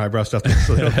recommending more highbrow stuff,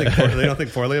 so they don't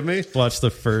think poorly of me. Watch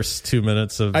the first 2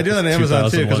 minutes of. I do that on Amazon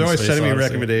too, because they're always sending me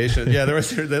recommendations. Yeah,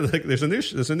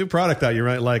 there's a new product out you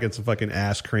might like. It's some fucking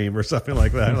ass cream or something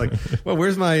like that. Like, well,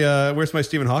 where's my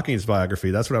Stephen Hawking's biography?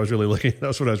 That's what I was really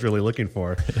looking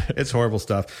for. It's horrible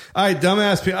stuff. All right,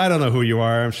 dumbass people. I don't know who you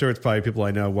are. I'm sure it's probably people I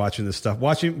know watching this stuff.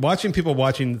 Watching people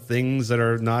watching things that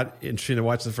are not interesting to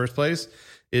watch in the first place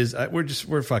is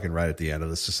we're fucking right at the end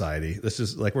of this society. This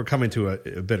is like we're coming to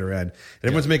a bitter end. And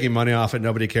everyone's making money off it.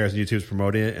 Nobody cares. YouTube's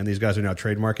promoting it, and these guys are now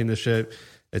trademarking this shit.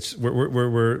 We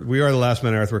are the last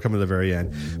men on earth. We're coming to the very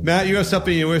end. Matt, you have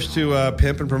something you wish to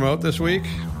pimp and promote this week?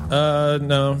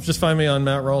 No, just find me on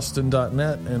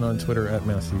mattralston.net and on Twitter at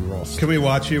Matthew Ralston. Can we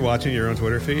watch you watching your own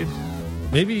Twitter feed?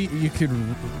 Maybe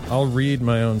I'll read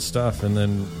my own stuff and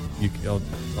then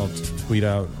I'll tweet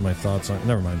out my thoughts on.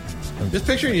 Never mind. Just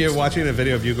picturing you watching a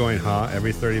video of you going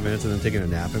every 30 minutes and then taking a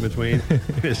nap in between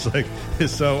it's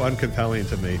so uncompelling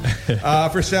to me.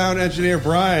 For sound engineer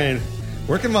Brian,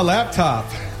 working my laptop.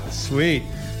 Sweet.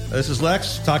 This is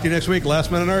Lex. Talk to you next week.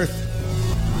 Last Man on Earth.